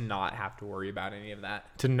 $8 to not have to worry about any of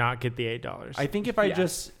that. To not get the $8. I think if I Yeah.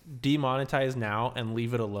 just demonetize now and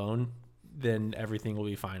leave it alone, then everything will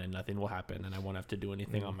be fine and nothing will happen and I won't have to do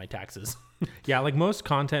anything on my taxes. Yeah, like most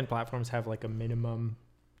content platforms have like a minimum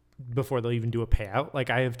before they'll even do a payout. Like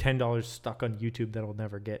I have $10 stuck on YouTube that I'll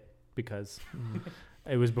never get because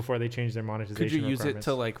it was before they changed their monetization. Could you use it requirements.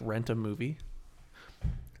 to like rent a movie?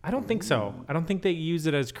 I don't think so. I don't think they use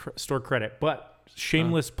it as store credit, but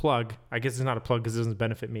shameless plug. I guess it's not a plug because it doesn't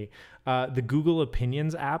benefit me. The Google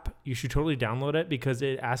Opinions app, you should totally download it because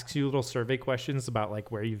it asks you little survey questions about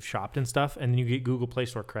like where you've shopped and stuff, and then you get Google Play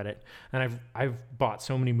Store credit. And I've bought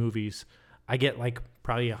so many movies. I get like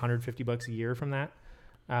probably $150 a year from that,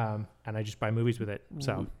 and I just buy movies with it.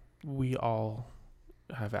 So We all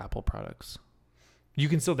have Apple products. you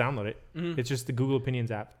can still download it. It's just the Google Opinions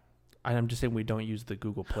app. I'm just saying we don't use the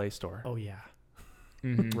Google Play Store. Oh yeah,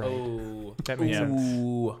 Mhm. Oh. that makes sense.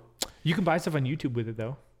 Ooh. You can buy stuff on YouTube with it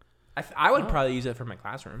though. I would probably use it for my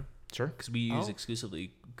classroom Sure. because we use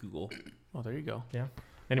exclusively Google. Oh, there you go. Yeah. Oh,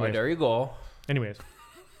 Anyways, there you go. anyways.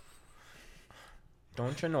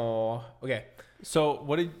 Don't you know? Okay. So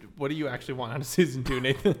what do you actually want out of season 2,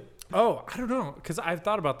 Nathan? Oh, I don't know, because I've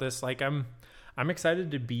thought about this. Like, I'm I'm excited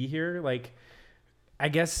to be here. Like, I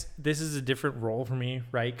guess this is a different role for me,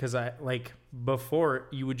 right? Because I like before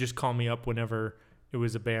you would just call me up whenever it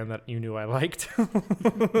was a band that you knew I liked.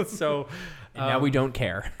 So And now we don't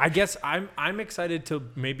care. I guess I'm excited to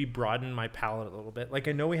maybe broaden my palette a little bit. Like,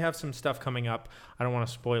 I know we have some stuff coming up. I don't want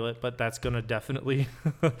to spoil it, but that's gonna definitely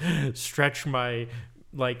stretch my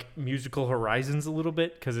like musical horizons a little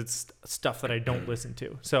bit because it's stuff that I don't listen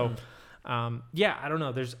to. So. Yeah, I don't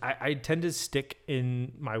know. I tend to stick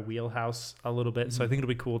in my wheelhouse a little bit, so I think it'll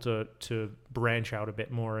be cool to branch out a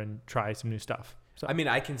bit more and try some new stuff. So I mean,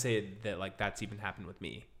 I can say that like that's even happened with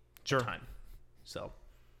me. Sure. A ton. So,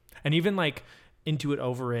 and even like Into It,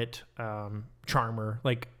 Over It, Charmer,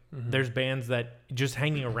 like there's bands that just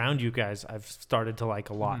hanging around you guys I've started to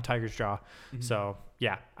like a lot. Tiger's Jaw. So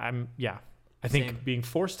I think Same. being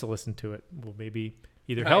forced to listen to it will maybe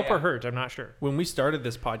either help or hurt. I'm not sure. When we started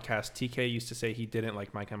this podcast, TK used to say he didn't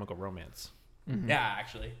like My Chemical Romance. yeah,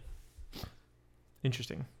 actually.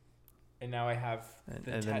 Interesting. And now I have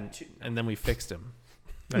the tattoo. And then we fixed him.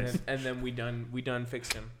 and then we done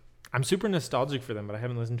fixed him. I'm super nostalgic for them, but I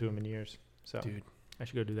haven't listened to them in years. So Dude, I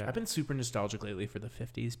should go do that. I've been super nostalgic lately for the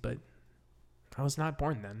 50s, but I was not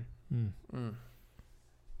born then.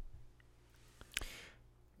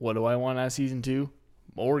 What do I want out of season 2?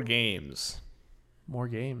 More games. more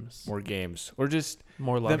games. Or just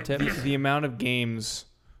More love tips. the amount of games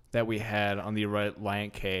that we had on the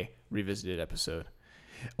Reliant K Revisited episode.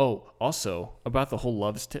 Oh, also, about the whole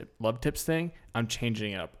love tips thing, I'm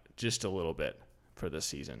changing it up just a little bit for this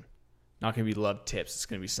season. Not going to be love tips. It's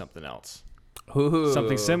going to be something else. Ooh.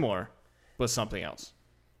 Something similar, but something else.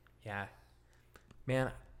 Yeah.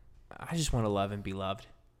 Man, I just want to love and be loved.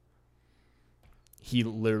 He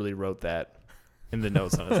literally wrote that in the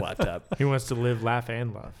notes on his laptop. He wants to live, laugh,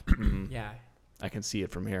 and love. Yeah. I can see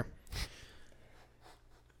it from here.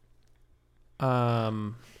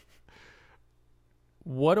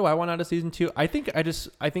 What do I want out of season 2? I think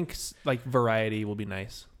like variety will be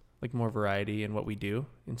nice. Like more variety in what we do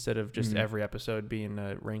instead of just every episode being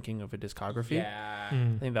a ranking of a discography. Yeah.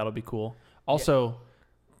 I think that'll be cool. Also,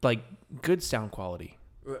 like good sound quality.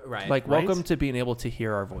 Right. Like Right? welcome to being able to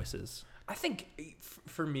hear our voices. I think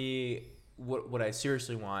for me, what I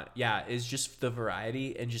seriously want, is just the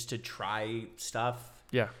variety and just to try stuff.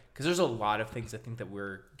 Yeah. Because there's a lot of things I think that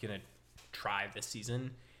we're gonna try this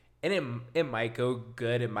season, and it might go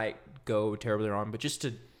good, it might go terribly wrong, but just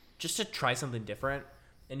to try something different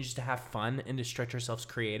and just to have fun and to stretch ourselves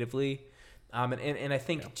creatively, and I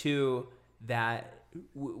think too that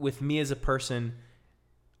with me as a person,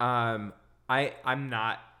 I'm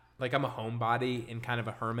not like I'm a homebody and kind of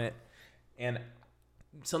a hermit, and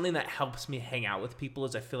something that helps me hang out with people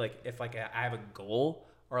is I feel like if like I have a goal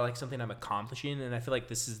or like something I'm accomplishing, and I feel like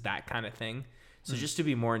this is that kind of thing. So just to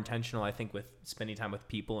be more intentional, I think, with spending time with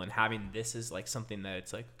people and having this as like something that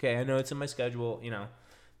it's like, okay, I know it's in my schedule,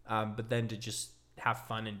 but then to just have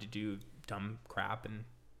fun and to do dumb crap, and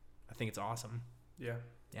I think it's awesome. Yeah.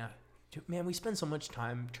 Yeah. Dude, man, we spend so much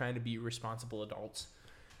time trying to be responsible adults.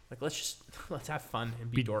 Like, let's have fun and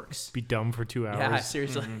be dorks. Be dumb for 2 hours. Yeah,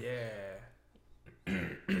 seriously. Yeah.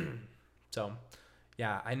 So,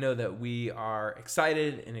 yeah, I know that we are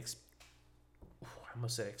excited and I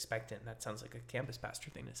almost said expectant. That sounds like a campus pastor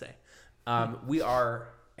thing to say. We are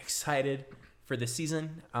excited for the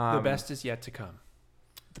season. The best is yet to come.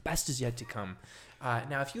 The best is yet to come.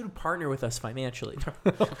 Now, if you would partner with us financially,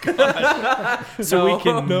 So we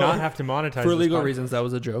can not have to monetize For this legal podcast. reasons, that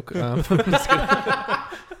was a joke.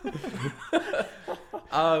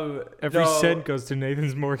 Every cent goes to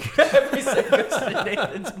Nathan's mortgage. every cent goes to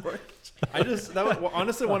Nathan's mortgage.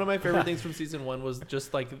 Honestly, one of my favorite things from season 1 was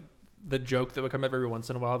just like the joke that would come up every once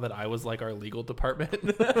in a while that I was like our legal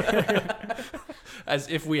department. As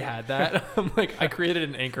if we had that. I'm like, I created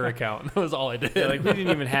an Anchor account. That was all I did. Yeah, like we didn't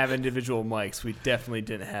even have individual mics. We definitely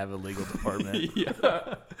didn't have a legal department.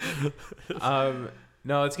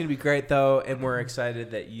 No, it's gonna be great though, and we're excited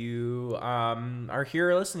that you are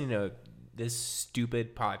here listening to this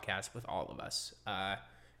stupid podcast with all of us.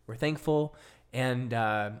 We're thankful, and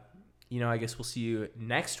I guess we'll see you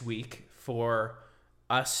next week for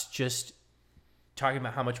us just talking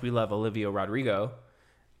about how much we love Olivia Rodrigo.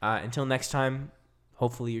 Until next time,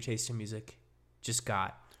 hopefully your taste in music just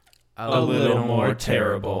got A little more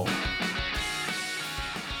terrible.